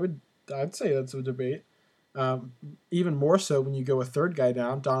I'd say that's a debate. Even more so when you go a third guy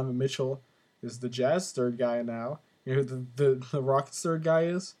down. Donovan Mitchell is the Jazz third guy now. You know who the Rockets third guy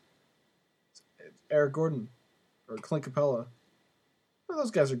is? It's Eric Gordon or Clint Capella. Well,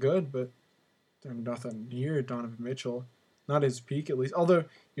 those guys are good, but they're nothing near Donovan Mitchell. Not his peak, at least. Although,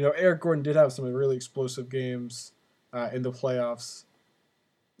 Eric Gordon did have some really explosive games in the playoffs.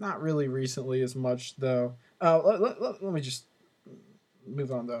 Not really recently as much, though. Let me just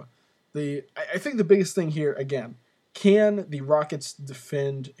move on, though. I think the biggest thing here, again, can the Rockets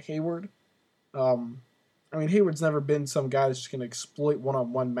defend Hayward? Hayward's never been some guy that's just going to exploit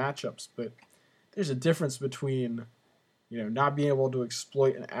one-on-one matchups, but there's a difference between, not being able to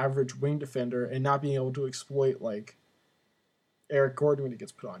exploit an average wing defender and not being able to exploit, like, Eric Gordon when he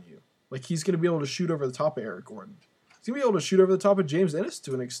gets put on you. Like, he's going to be able to shoot over the top of Eric Gordon. He's going to be able to shoot over the top of James Ennis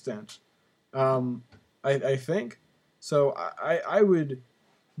to an extent, I think. So I would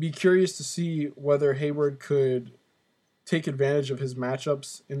be curious to see whether Hayward could take advantage of his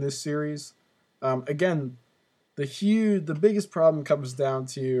matchups in this series. Again, the biggest problem comes down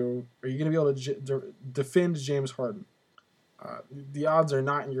to, are you going to be able to defend James Harden? The odds are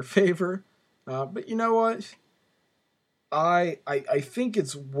not in your favor, but you know what? I think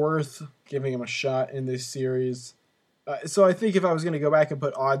it's worth giving him a shot in this series. So I think if I was going to go back and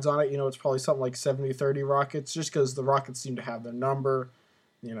put odds on it, it's probably something like 70-30 Rockets, just because the Rockets seem to have their number.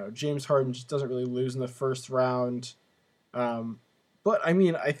 James Harden just doesn't really lose in the first round. Um, but I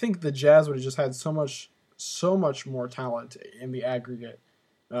mean, I think the Jazz would have just had so much more talent in the aggregate,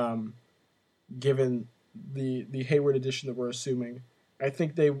 um, given the Hayward addition that we're assuming. I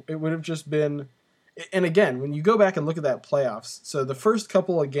think it would have just been. And again, when you go back and look at that playoffs, so the first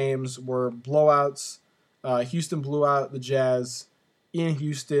couple of games were blowouts. Houston blew out the Jazz in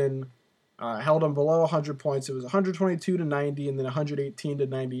Houston, held them below 100 points. It was 122-90 and then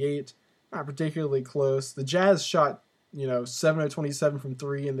 118-98. Not particularly close. The Jazz shot, 7 of 27 from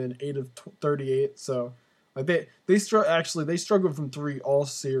 3 and then 8 of 38. So like they struggled from 3 all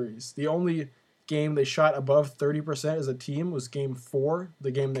series. The only game they shot above 30% as a team was game 4,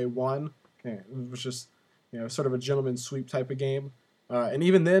 the game they won. It was just, sort of a gentleman's sweep type of game. And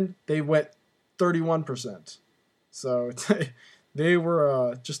even then, they went 31%. So they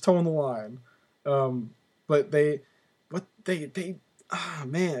were just towing the line. But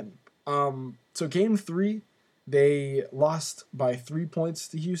man. So game 3, they lost by 3 points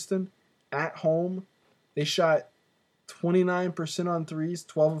to Houston at home. They shot 29% on threes,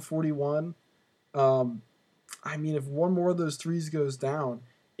 12 of 41. I mean, if one more of those threes goes down,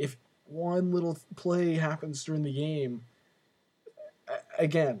 if one little play happens during the game,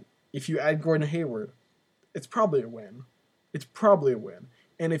 again, if you add Gordon Hayward, it's probably a win. It's probably a win.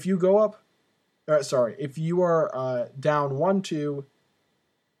 And if you go up, if you are down 1-2,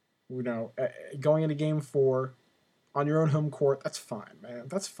 going into game 4 on your own home court, that's fine, man.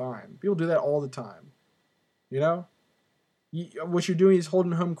 That's fine. People do that all the time. What you're doing is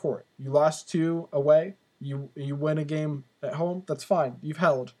holding home court. You lost 2 away. You win a game at home. That's fine. You've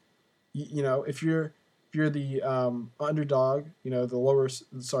held. If you're the underdog,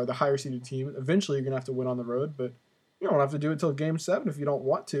 the higher seeded team, eventually you're gonna have to win on the road, but you don't have to do it till game 7 if you don't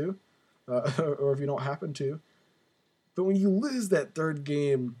want to, or if you don't happen to. But when you lose that third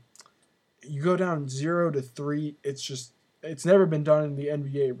game, you go down 0-3. It's never been done in the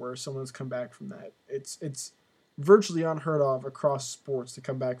NBA where someone's come back from that. It's virtually unheard of across sports to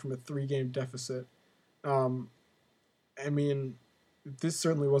come back from a 3-game deficit. I mean, this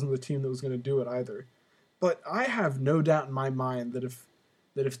certainly wasn't the team that was going to do it either. But I have no doubt in my mind that if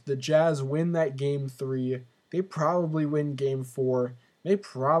the Jazz win that game 3, they probably win game 4. They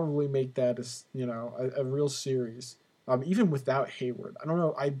probably make that a real series. Even without Hayward, I don't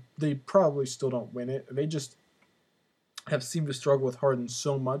know. They probably still don't win it. They just have seemed to struggle with Harden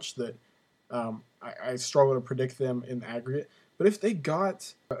so much that I struggle to predict them in aggregate. But if they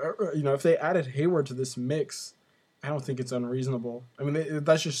if they added Hayward to this mix, I don't think it's unreasonable. I mean,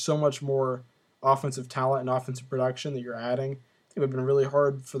 that's just so much more offensive talent and offensive production that you're adding. It would have been really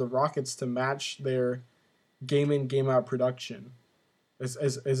hard for the Rockets to match their game in, game out production. As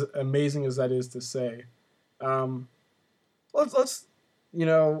amazing as that is to say. Let's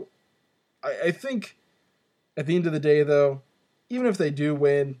I think at the end of the day, though, even if they do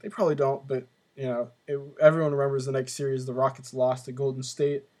win, they probably don't, but everyone remembers the next series the Rockets lost to Golden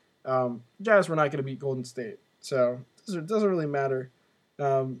State. Jazz were not going to beat Golden State, so it doesn't really matter.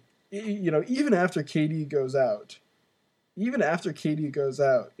 Even after KD goes out, it's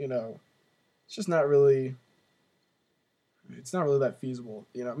just not really. It's not really that feasible.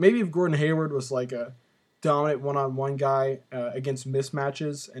 Maybe if Gordon Hayward was like a dominant one-on-one guy against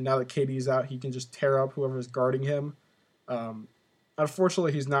mismatches, and now that KD's out, he can just tear up whoever's guarding him.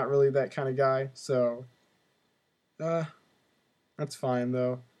 Unfortunately, he's not really that kind of guy, so that's fine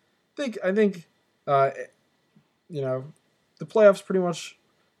though. I think the playoffs pretty much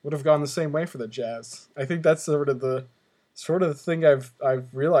would have gone the same way for the Jazz. I think that's sort of the thing I've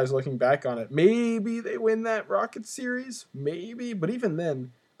realized looking back on it. Maybe they win that Rockets series, maybe, but even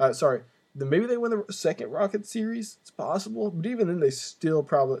then, maybe they win the second Rockets series. It's possible, but even then, they still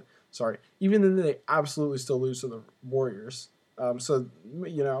probably. Even then, they absolutely still lose to the Warriors. So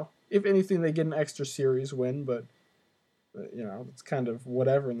if anything, they get an extra series win, but it's kind of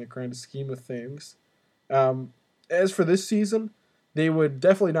whatever in the grand scheme of things. As for this season, they would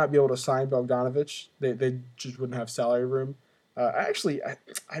definitely not be able to sign Bogdanović. They just wouldn't have salary room. I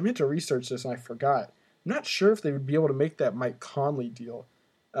meant to research this and I forgot. I'm not sure if they would be able to make that Mike Conley deal.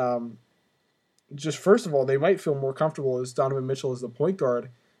 Just first of all, they might feel more comfortable as Donovan Mitchell as the point guard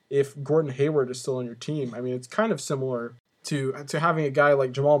if Gordon Hayward is still on your team. I mean, it's kind of similar to having a guy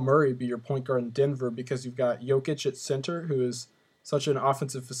like Jamal Murray be your point guard in Denver because you've got Jokic at center, who is such an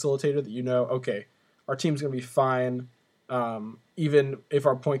offensive facilitator that okay, our team's going to be fine, even if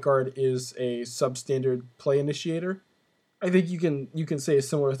our point guard is a substandard play initiator. I think you can say a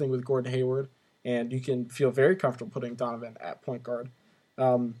similar thing with Gordon Hayward. and you can feel very comfortable putting Donovan at point guard.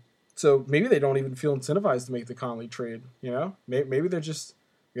 Um, so maybe they don't even feel incentivized to make the Conley trade. Maybe they're just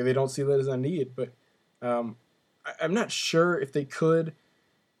maybe they don't see that as a need. But I'm not sure if they could.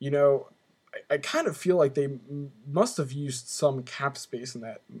 I kind of feel like they must have used some cap space in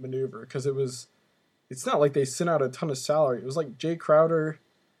that maneuver because it's not like they sent out a ton of salary. It was like Jay Crowder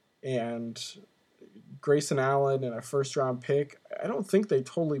and Grayson Allen and a first round pick. I don't think they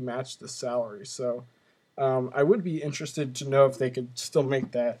totally matched the salary. So I would be interested to know if they could still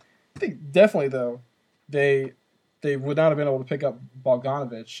make that. I think definitely, though, they would not have been able to pick up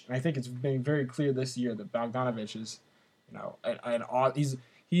Bogdanovich. And I think it's been very clear this year that Bogdanovich is,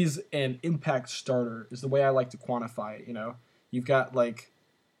 he's an impact starter is the way I like to quantify it. You've got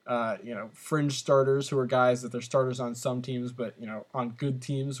fringe starters who are guys that they're starters on some teams, but on good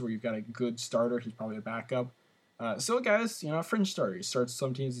teams where you've got a good starter, he's probably a backup. So guys, a fringe starter. He starts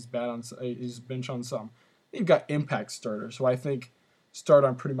some teams, he's bench on some. You've got impact starters who I think start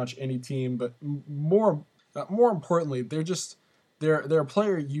on pretty much any team, but more importantly, they're a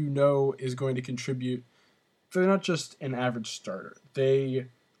player is going to contribute. They're not just an average starter. They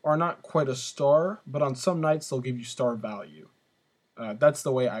are not quite a star, but on some nights they'll give you star value. That's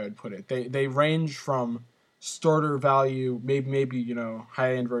the way I would put it. They range from starter value, maybe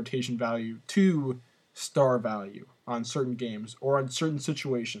high end rotation value, to star value on certain games or on certain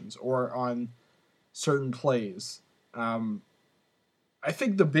situations or on certain plays. I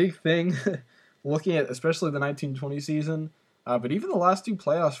think the big thing, looking at especially the 1920 season, but even the last two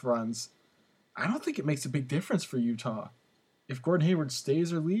playoffs runs, I don't think it makes a big difference for Utah if Gordon Hayward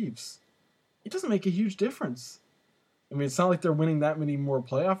stays or leaves. It doesn't make a huge difference. I mean, it's not like they're winning that many more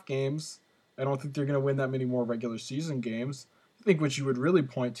playoff games. I don't think they're going to win that many more regular season games. I think what you would really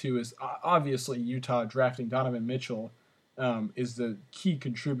point to is obviously Utah drafting Donovan Mitchell is the key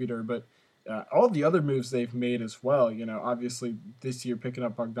contributor, but all the other moves they've made as well. Obviously this year picking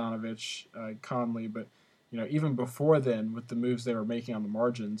up Bogdanovich, Conley, but even before then with the moves they were making on the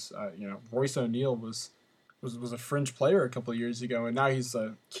margins, Royce O'Neal was a fringe player a couple of years ago, and now he's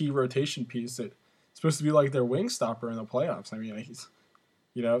a key rotation piece that supposed to be like their wing stopper in the playoffs. I mean, he's,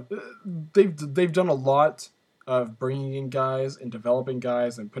 they've done a lot of bringing in guys and developing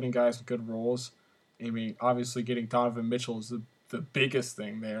guys and putting guys in good roles. I mean, obviously getting Donovan Mitchell is the biggest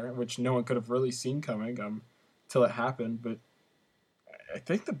thing there, which no one could have really seen coming till it happened. But I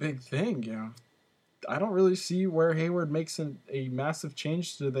think the big thing, I don't really see where Hayward makes a massive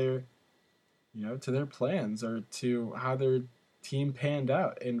change to their, to their plans or to how their team panned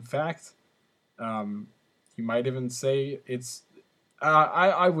out. In fact, you might even say it's.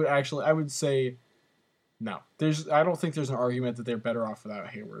 I would say no. I don't think there's an argument that they're better off without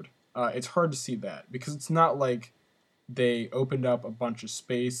Hayward. It's hard to see that because it's not like they opened up a bunch of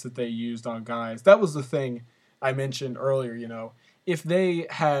space that they used on guys. That was the thing I mentioned earlier. If they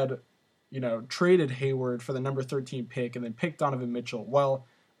had, traded Hayward for the number 13 pick and then picked Donovan Mitchell, well,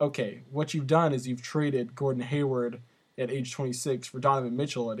 okay, what you've done is you've traded Gordon Hayward at age 26 for Donovan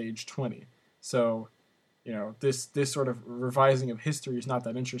Mitchell at age 20. So, this sort of revising of history is not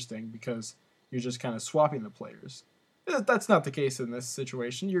that interesting because you're just kind of swapping the players. That's not the case in this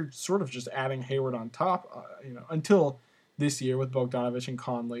situation. You're sort of just adding Hayward on top, until this year with Bogdanovich and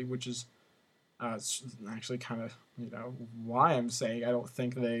Conley, which is actually kind of, why I'm saying I don't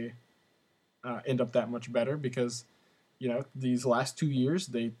think they end up that much better because, these last 2 years,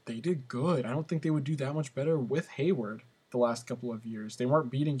 they did good. I don't think they would do that much better with Hayward the last couple of years. They weren't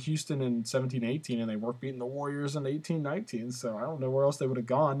beating Houston in 17-18, and they weren't beating the Warriors in 18-19, so I don't know where else they would have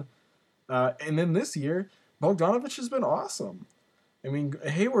gone. And then this year, Bogdanovich has been awesome. I mean,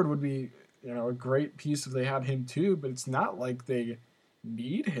 Hayward would be, a great piece if they had him too, but it's not like they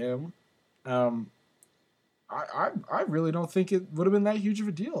need him. I really don't think it would have been that huge of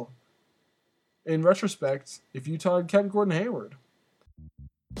a deal. In retrospect, if Utah had kept Gordon Hayward.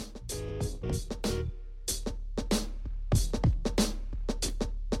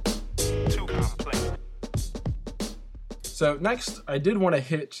 So next, I did want to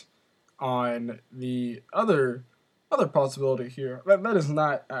hit on the other possibility here. That is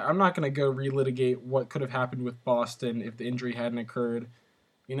not. I'm not going to go relitigate what could have happened with Boston if the injury hadn't occurred.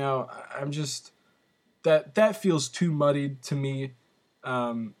 I'm just that feels too muddied to me.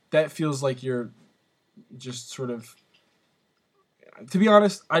 That feels like you're just sort of. To be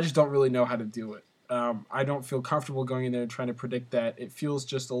honest, I just don't really know how to do it. I don't feel comfortable going in there and trying to predict that. It feels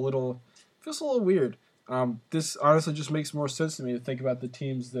just a little weird. This honestly just makes more sense to me to think about the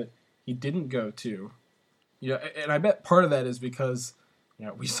teams that he didn't go to. And I bet part of that is because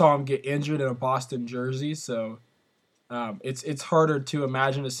we saw him get injured in a Boston jersey, so It's harder to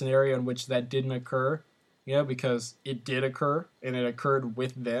imagine a scenario in which that didn't occur, because it did occur and it occurred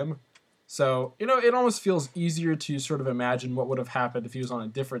with them. So it almost feels easier to sort of imagine what would have happened if he was on a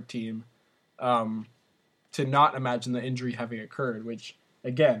different team, um, to not imagine the injury having occurred. Which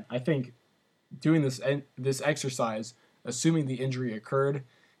again, I think doing this exercise, assuming the injury occurred,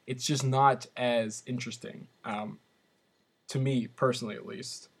 it's just not as interesting, to me personally, at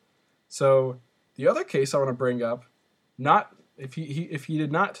least. So the other case I want to bring up, not if he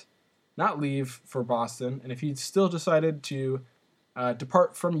did not leave for Boston, and if he still decided to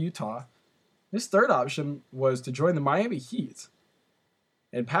depart from Utah, his third option was to join the Miami Heat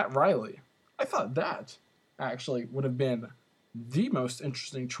and Pat Riley. I thought that actually would have been the most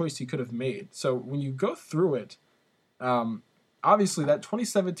interesting choice he could have made. So when you go through it, um, obviously that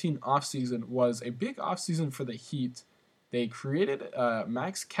 2017 offseason was a big offseason for the Heat. They created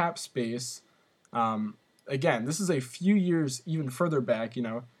max cap space. Again, this is a few years even further back.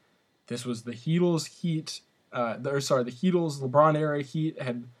 This was the Heatles Heat. The Heatles LeBron era Heat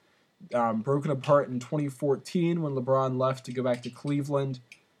had broken apart in 2014 when LeBron left to go back to Cleveland.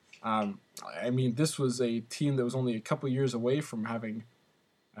 This was a team that was only a couple years away from having,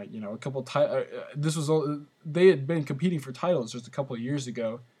 a couple. They had been competing for titles just a couple of years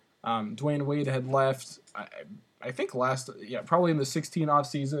ago. Dwayne Wade had left. I think probably in the 16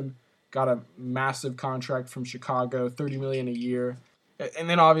 offseason, got a massive contract from Chicago, $30 million a year, and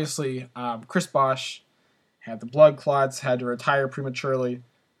then obviously Chris Bosh had the blood clots, had to retire prematurely.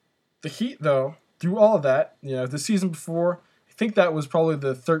 The Heat, though, through all of that, the season before, I think that was probably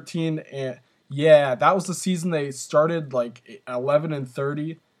the 13, and that was the season they started like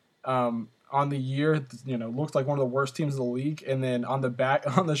 11-30 on the year. Looked like one of the worst teams in the league, and then on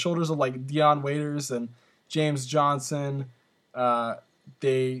the shoulders of like Dion Waiters and James Johnson,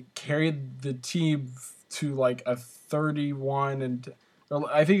 they carried the team to like a 31 and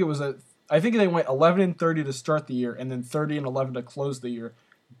I think they went 11-30 to start the year, and then 30-11 to close the year,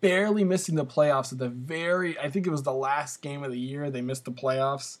 barely missing the playoffs I think it was the last game of the year they missed the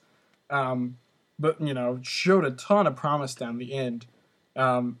playoffs, but showed a ton of promise down the end.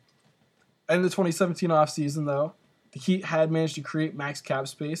 In the 2017 offseason, though, the Heat had managed to create max cap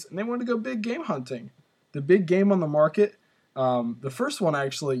space, and they wanted to go big game hunting. The big game on the market, the first one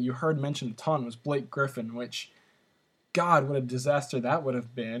actually you heard mentioned a ton was Blake Griffin, which, God, what a disaster that would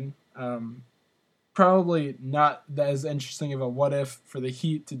have been. Probably not as interesting of a what if for the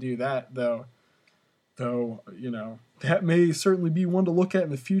Heat to do that, though. That may certainly be one to look at in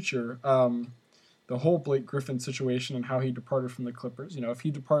the future. The whole Blake Griffin situation and how he departed from the Clippers. If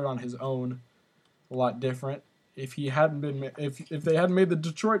he departed on his own, a lot different. If they hadn't made the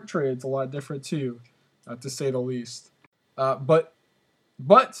Detroit trade, it's a lot different too, to say the least. But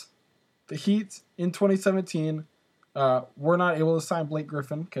the Heat in 2017 were not able to sign Blake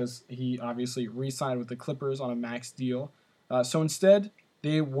Griffin because he obviously re-signed with the Clippers on a max deal. So instead,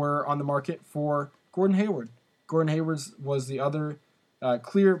 they were on the market for Gordon Hayward. Gordon Hayward was the other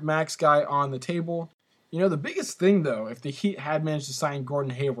clear max guy on the table. The biggest thing, though, if the Heat had managed to sign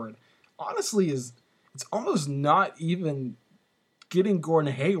Gordon Hayward, honestly, it's almost not even getting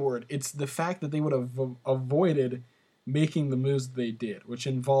Gordon Hayward. It's the fact that they would have avoided making the moves they did, which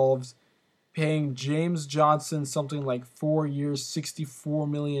involves paying James Johnson something like 4 years, $64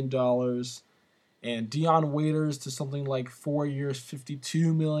 million, and Dion Waiters to something like 4 years,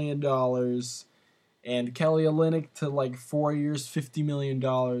 $52 million, and Kelly Olynyk to like 4 years, $50 million.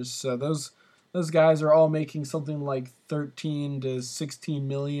 So those guys are all making something like 13 to 16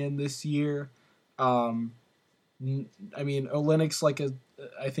 million this year. Olynyk's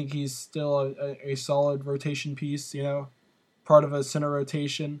I think he's still a solid rotation piece, part of a center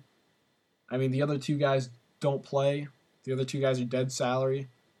rotation. The other two guys don't play. The other two guys are dead salary.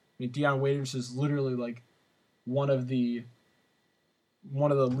 Dion Waiters is literally like one of the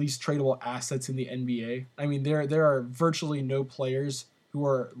least tradable assets in the NBA. There are virtually no players who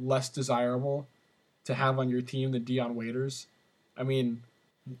are less desirable to have on your team than Dion Waiters.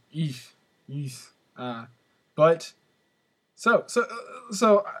 But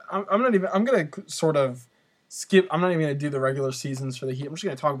I'm gonna sort of skip. I'm not even gonna do the regular seasons for the Heat. I'm just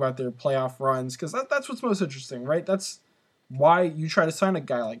gonna talk about their playoff runs because that's what's most interesting, right? That's why you try to sign a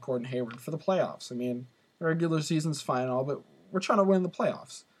guy like Gordon Hayward for the playoffs. The regular season's fine and all, but we're trying to win the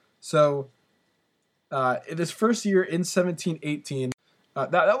playoffs. So in his first year in 17-18,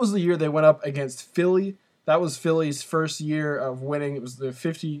 that was the year they went up against Philly. That was Philly's first year of winning. It was the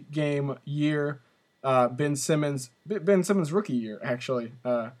 50-game year. Ben Simmons' rookie year, actually,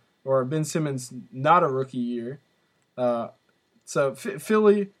 or Ben Simmons not a rookie year. So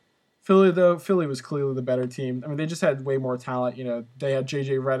Philly Philly was clearly the better team. I mean, they just had way more talent. They had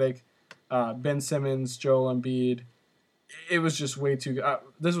J.J. Redick, Ben Simmons, Joel Embiid. It was just way too good.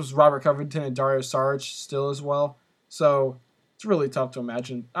 This was Robert Covington and Dario Saric still as well. So it's really tough to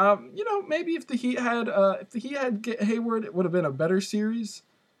imagine. Maybe if the Heat had Hayward, it would have been a better series.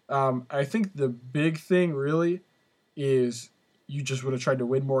 I think the big thing really is you just would have tried to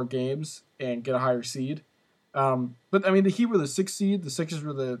win more games and get a higher seed. But I mean, the Heat were the 6th seed, the Sixers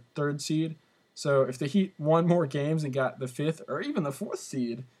were the 3rd seed. So if the Heat won more games and got the 5th or even the 4th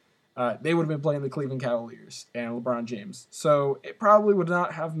seed, they would have been playing the Cleveland Cavaliers and LeBron James. So it probably would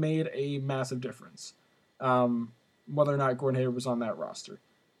not have made a massive difference whether or not Gordon Hayward was on that roster.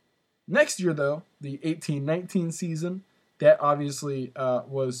 Next year, though, the 18-19 season, that obviously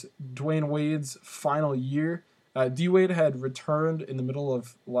was Dwayne Wade's final year. D-Wade had returned in the middle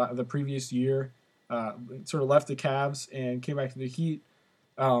of the previous year, sort of left the Cavs and came back to the Heat.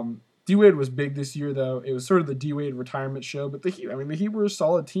 D-Wade was big this year, though. It was sort of the D-Wade retirement show, but the Heat were a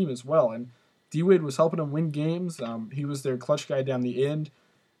solid team as well, and D-Wade was helping them win games. He was their clutch guy down the end.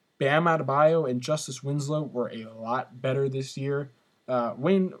 Bam Adebayo and Justice Winslow were a lot better this year.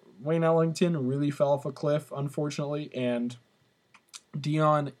 Wayne Ellington really fell off a cliff, unfortunately, and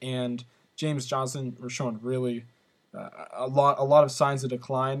Dion and James Johnson were showing really a lot of signs of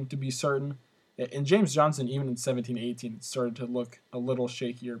decline, to be certain. And James Johnson, even in 17-18, started to look a little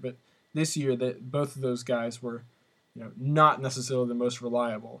shakier. But this year, both of those guys were, not necessarily the most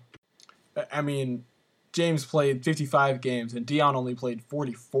reliable. I mean, James played 55 games and Dion only played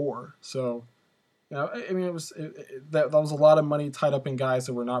 44. So, I mean, that was a lot of money tied up in guys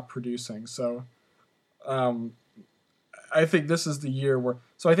that were not producing. So, I think this is the year where.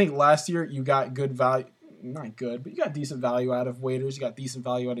 So I think last year you got good value, not good, but you got decent value out of Waiters. You got decent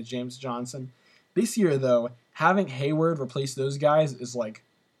value out of James Johnson. This year, though, having Hayward replace those guys is like,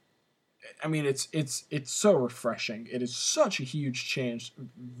 I mean, it's so refreshing. It is such a huge change,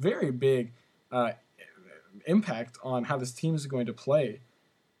 very big impact on how this team is going to play.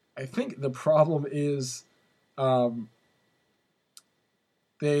 I think the problem is, they're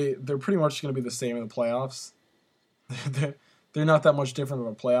pretty much going to be the same in the playoffs. They're not that much different of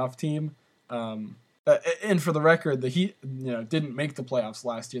a playoff team. And for the record, the Heat, didn't make the playoffs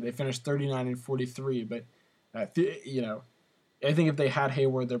last year. They finished 39-43, but I think if they had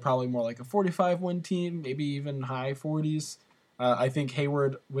Hayward, they're probably more like a 45-win team, maybe even high 40s. I think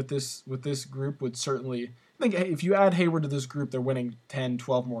Hayward with this group would certainly. I think if you add Hayward to this group, they're winning 10,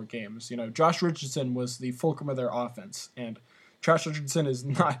 12 more games. Josh Richardson was the fulcrum of their offense, and Josh Richardson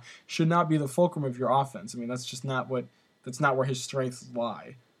should not be the fulcrum of your offense. I mean, that's not where his strengths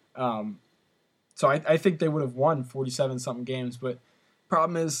lie. So I think they would have won 47-something games, but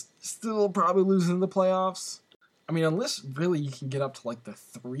problem is still probably losing the playoffs. I mean, unless really you can get up to like the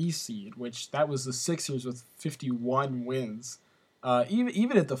 3 seed, which that was the Sixers with 51 wins.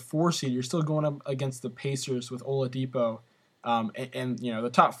 Even at the 4 seed, you're still going up against the Pacers with Oladipo. And the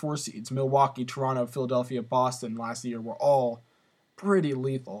top 4 seeds, Milwaukee, Toronto, Philadelphia, Boston last year were all pretty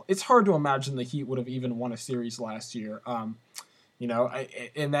lethal. It's hard to imagine the Heat would have even won a series last year.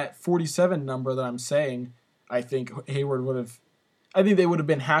 In that 47 number that I'm saying, I think they would have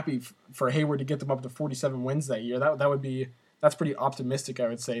been happy for Hayward to get them up to 47 wins that year. That's pretty optimistic, I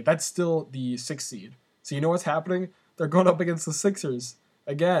would say. That's still the 6th seed. So you know what's happening? They're going up against the Sixers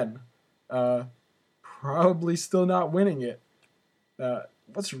again. Probably still not winning it.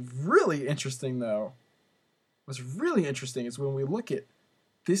 What's really interesting, though, is when we look at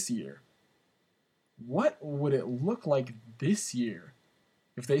this year. What would it look like this year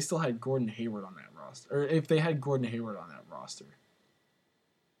if they still had Gordon Hayward on that roster? Or if they had Gordon Hayward on that roster?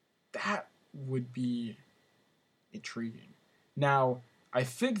 That would be intriguing. Now, I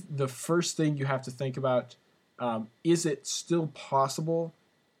think the first thing you have to think about, is it still possible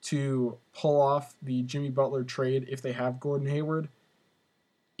to pull off the Jimmy Butler trade if they have Gordon Hayward?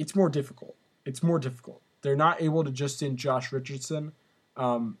 It's more difficult. They're not able to just in Josh Richardson.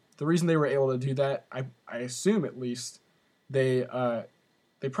 The reason they were able to do that, I assume at least, they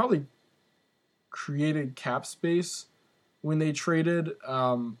probably created cap space when they traded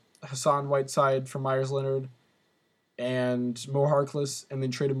Hassan Whiteside for Myers Leonard and Mo Harkless, and then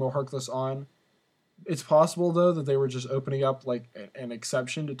traded Mo Harkless on. It's possible, though, that they were just opening up like an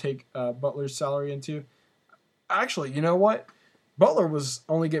exception to take Butler's salary into. Actually, you know what? Butler was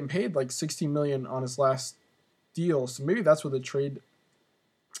only getting paid like $16 million on his last deal, so maybe that's what the trade.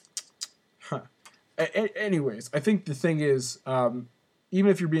 Anyways, I think the thing is,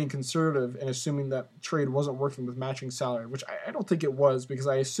 even if you're being conservative and assuming that trade wasn't working with matching salary, which I don't think it was, because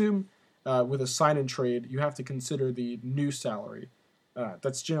I assume with a sign-in trade, you have to consider the new salary.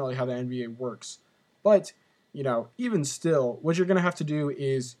 That's generally how the NBA works. But, even still, what you're going to have to do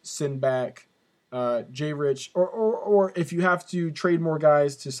is send back Jay Rich, or if you have to trade more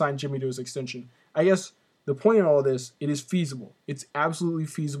guys to sign Jimmy to his extension. I guess the point in all of this, it is feasible. It's absolutely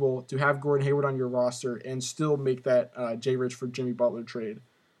feasible to have Gordon Hayward on your roster and still make that Jay Rich for Jimmy Butler trade.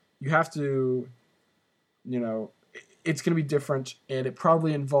 You have to, it's going to be different, and it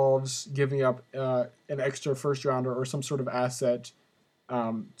probably involves giving up an extra first rounder or some sort of asset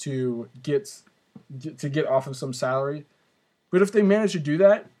to get off of some salary. But if they manage to do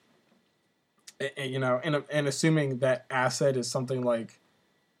that, and assuming that asset is something like,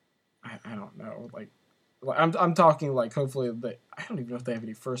 I don't know, like I'm talking like hopefully I don't even know if they have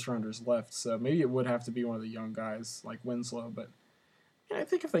any first rounders left, so maybe it would have to be one of the young guys like Winslow. But I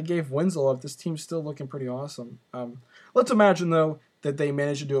think if they gave Winslow up, this team's still looking pretty awesome. Let's imagine though that they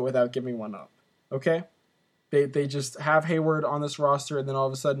manage to do it without giving one up. Okay, they just have Hayward on this roster, and then all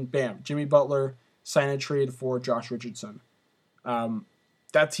of a sudden, bam, Jimmy Butler sign a trade for Josh Richardson.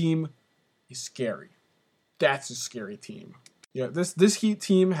 That team is scary. That's a scary team. This Heat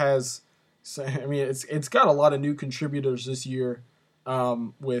team has, it's got a lot of new contributors this year,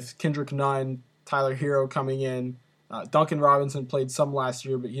 with Kendrick Nunn, Tyler Hero coming in. Duncan Robinson played some last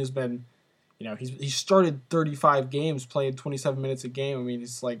year, but he has been, he started 35 games, played 27 minutes a game.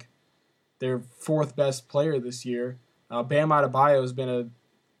 He's like their fourth best player this year. Bam Adebayo has been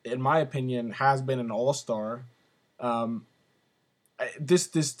in my opinion, has been an all-star.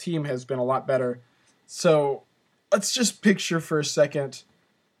 This team has been a lot better. So let's just picture for a second.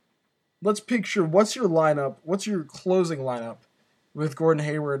 Let's picture what's your lineup, what's your closing lineup with Gordon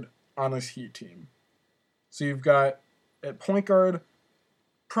Hayward on this Heat team. So you've got at point guard,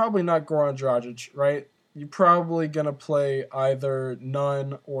 probably not Goran Dragic, right? You're probably going to play either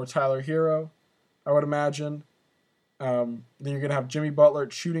Nunn or Tyler Hero, I would imagine. Then you're going to have Jimmy Butler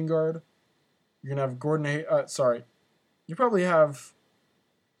at shooting guard. You're going to have You probably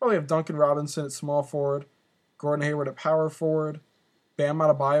have Duncan Robinson at small forward, Gordon Hayward at power forward, Bam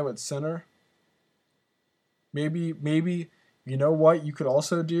Adebayo at center. Maybe, you know what you could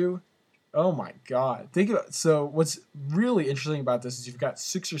also do? Oh my God. So what's really interesting about this is you've got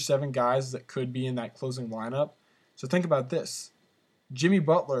 6 or 7 guys that could be in that closing lineup. So think about this. Jimmy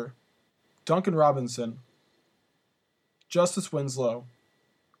Butler, Duncan Robinson, Justice Winslow,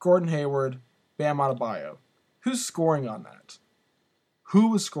 Gordon Hayward, Bam Adebayo. Who's scoring on that?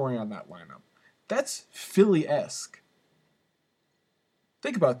 Who was scoring on that lineup? That's Philly-esque.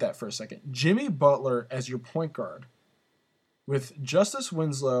 Think about that for a second. Jimmy Butler as your point guard with Justice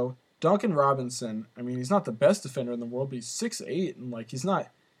Winslow, Duncan Robinson. He's not the best defender in the world, but he's 6'8", and he's not,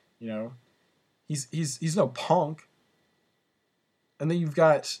 he's no punk. And then you've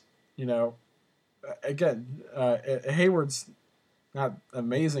got, Hayward's not an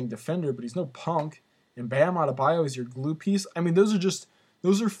amazing defender, but he's no punk. And Bam Adebayo is your glue piece.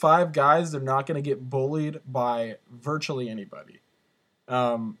 Those are 5 guys that are not going to get bullied by virtually anybody.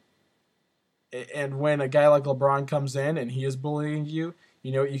 And when a guy like LeBron comes in and he is bullying you,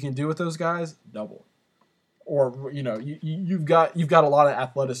 you know what you can do with those guys? Double. Or, you've got a lot of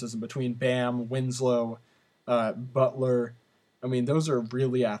athleticism between Bam, Winslow, Butler. Those are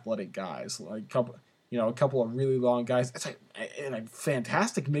really athletic guys. Like a couple of really long guys. It's a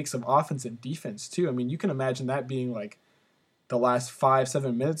fantastic mix of offense and defense too. You can imagine that being like the last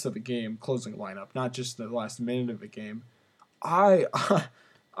 5-7 minutes of a game closing lineup, not just the last minute of a game. I'm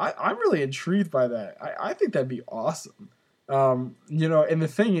really intrigued by that. I think that'd be awesome. And the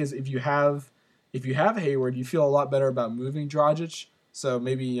thing is, if you have Hayward, you feel a lot better about moving Dragic. So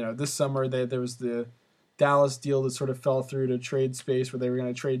maybe this summer there was the Dallas deal that sort of fell through to trade space where they were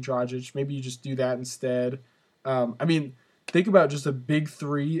going to trade Dragic. Maybe you just do that instead. Think about just a big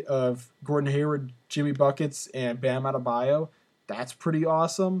 3 of Gordon Hayward, Jimmy Buckets, and Bam Adebayo. That's pretty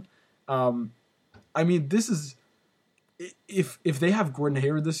awesome. This is if they have Gordon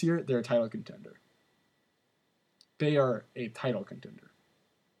Hayward this year, they're a title contender. They are a title contender.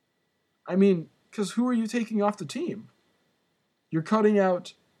 Because who are you taking off the team? You're cutting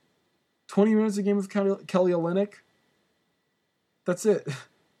out 20 minutes a game with Kelly Olynyk. That's it.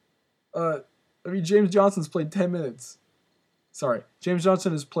 James Johnson's played 10 minutes. Sorry, James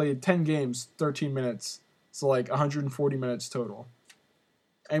Johnson has played 10 games, 13 minutes. So 140 minutes total.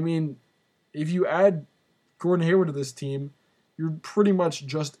 If you add Gordon Hayward to this team, you're pretty much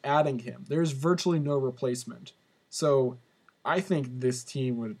just adding him. There's virtually no replacement. So I think this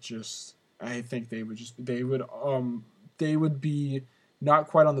team would they would be not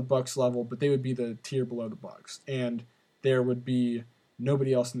quite on the Bucks level, but they would be the tier below the Bucks, and there would be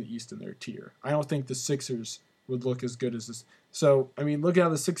nobody else in the East in their tier. I don't think the Sixers would look as good as this. So, I mean, look at how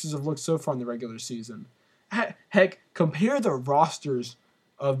the Sixers have looked so far in the regular season. Heck, compare the rosters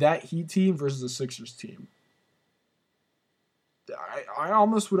of that Heat team versus the Sixers team. I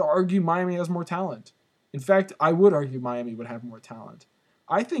almost would argue Miami has more talent. In fact, I would argue Miami would have more talent.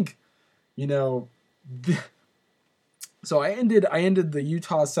 I think, you know, so I ended the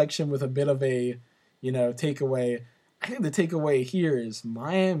Utah section with a bit of a, takeaway. I think the takeaway here is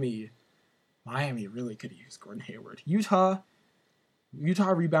Miami really could use Gordon Hayward. Utah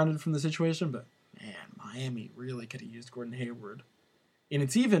rebounded from the situation, but man, Miami really could have used Gordon Hayward. And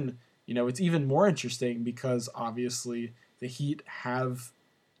it's even more interesting because obviously the Heat have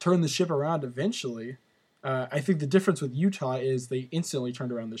turned the ship around eventually. I think the difference with Utah is they instantly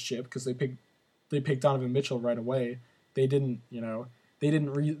turned around the ship because they picked Donovan Mitchell right away. They didn't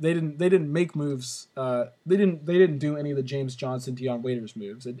make moves. They didn't do any of the James Johnson, Dion Waiters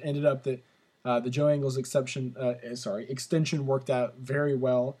moves. It ended up that the Joe Ingles extension worked out very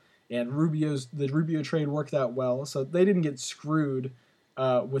well, and the Rubio trade worked out well. So they didn't get screwed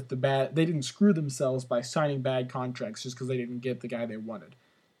they didn't screw themselves by signing bad contracts just because they didn't get the guy they wanted.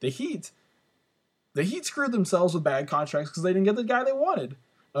 The Heat screwed themselves with bad contracts because they didn't get the guy they wanted.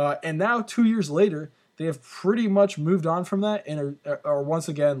 And now 2 years later, they have pretty much moved on from that and are once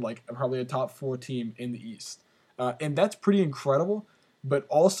again like probably a top 4 team in the East. And that's pretty incredible. But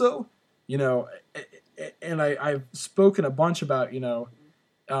also, and I've spoken a bunch about,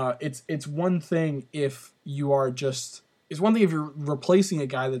 it's one thing if you are just... It's one thing if you're replacing a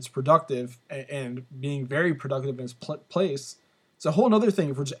guy that's productive and being very productive in his place. It's a whole other thing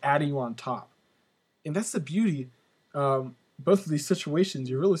if we're just adding you on top. And that's the beauty. Both of these situations,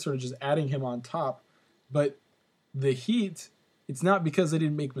 you're really sort of just adding him on top. But the Heat, it's not because they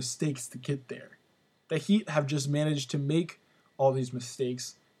didn't make mistakes to get there. The Heat have just managed to make all these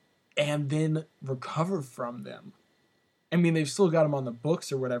mistakes and then recover from them. I mean, they've still got them on the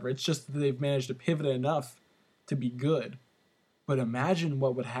books or whatever. It's just that they've managed to pivot enough to be good. But imagine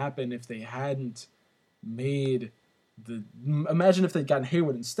what would happen if they hadn't imagine if they'd gotten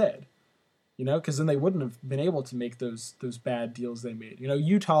Hayward instead, because then they wouldn't have been able to make those bad deals they made.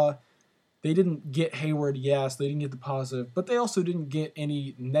 Utah, they didn't get Hayward, yes, they didn't get the positive, but they also didn't get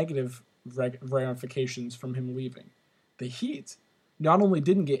any negative ramifications from him leaving. The Heat not only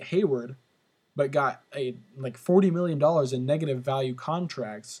didn't get Hayward, but got $40 million in negative value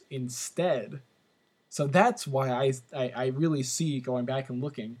contracts instead. So that's why I really see, going back and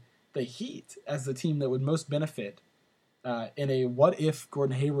looking, the Heat as the team that would most benefit in a what if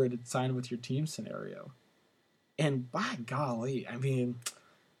Gordon Hayward had signed with your team scenario. And by golly, I mean,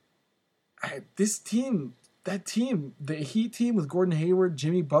 the Heat team with Gordon Hayward,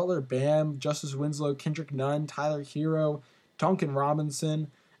 Jimmy Butler, Bam, Justice Winslow, Kendrick Nunn, Tyler Hero, Duncan Robinson.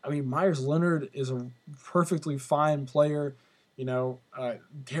 I mean, Myers Leonard is a perfectly fine player.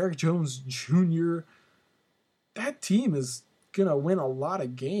 Derrick Jones Jr., that team is going to win a lot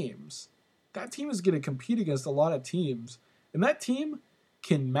of games. That team is going to compete against a lot of teams. And that team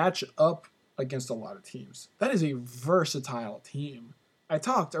can match up against a lot of teams. That is a versatile team. I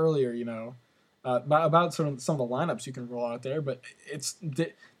talked earlier, about some of the lineups you can roll out there, but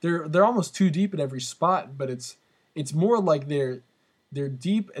they're almost too deep at every spot, but it's more like they're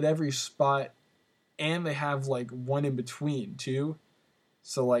deep at every spot and they have one in between too.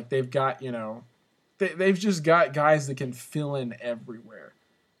 So they've got, they've just got guys that can fill in everywhere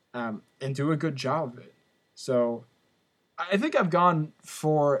and do a good job of it. So I think I've gone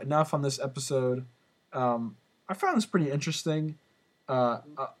for enough on this episode. I found this pretty interesting.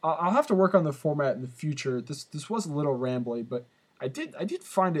 I'll have to work on the format in the future. This was a little rambly, but I did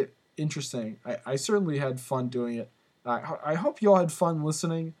find it interesting. I certainly had fun doing it. I hope you all had fun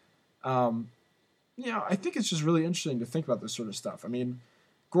listening. I think it's just really interesting to think about this sort of stuff. I mean,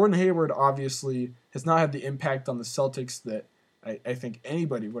 Gordon Hayward obviously has not had the impact on the Celtics that I think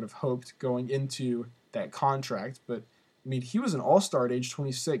anybody would have hoped going into that contract. But, I mean, he was an all-star at age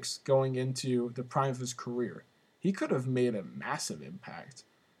 26 going into the prime of his career. He could have made a massive impact.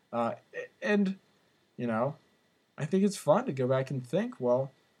 And I think it's fun to go back and think,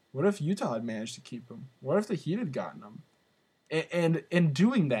 well, what if Utah had managed to keep him? What if the Heat had gotten him? And in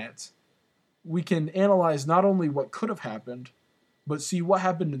doing that, we can analyze not only what could have happened, but see what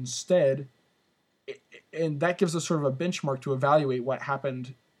happened instead. And that gives us sort of a benchmark to evaluate what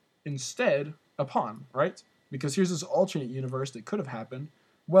happened instead upon, right? Because here's this alternate universe that could have happened.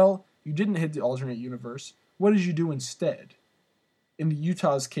 Well, you didn't hit the alternate universe. What did you do instead? In the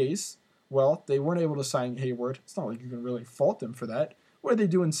Utah's case, well, they weren't able to sign Hayward. It's not like you can really fault them for that. What did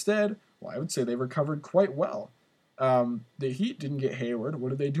they do instead? Well, I would say they recovered quite well. The Heat didn't get Hayward. What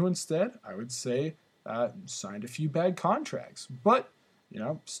did they do instead? I would say signed a few bad contracts, but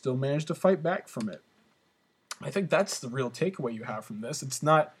still managed to fight back from it. I think that's the real takeaway you have from this. It's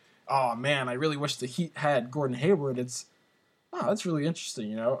not, oh man, I really wish the Heat had Gordon Hayward. It's, oh, that's really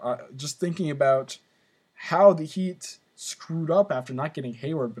interesting. Just thinking about how the Heat screwed up after not getting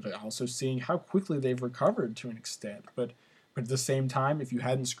Hayward, but also seeing how quickly they've recovered to an extent. But at the same time, if you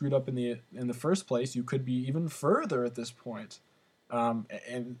hadn't screwed up in the first place, you could be even further at this point. Yeah,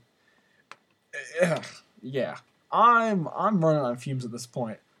 I'm running on fumes at this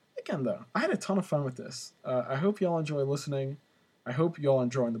point. Again, though, I had a ton of fun with this. I hope y'all enjoy listening. I hope y'all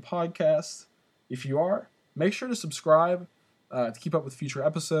enjoying the podcast. If you are, make sure to subscribe to keep up with future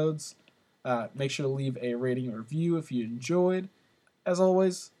episodes. Make sure to leave a rating or review if you enjoyed. As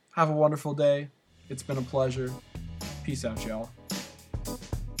always, have a wonderful day. It's been a pleasure. Peace out, y'all.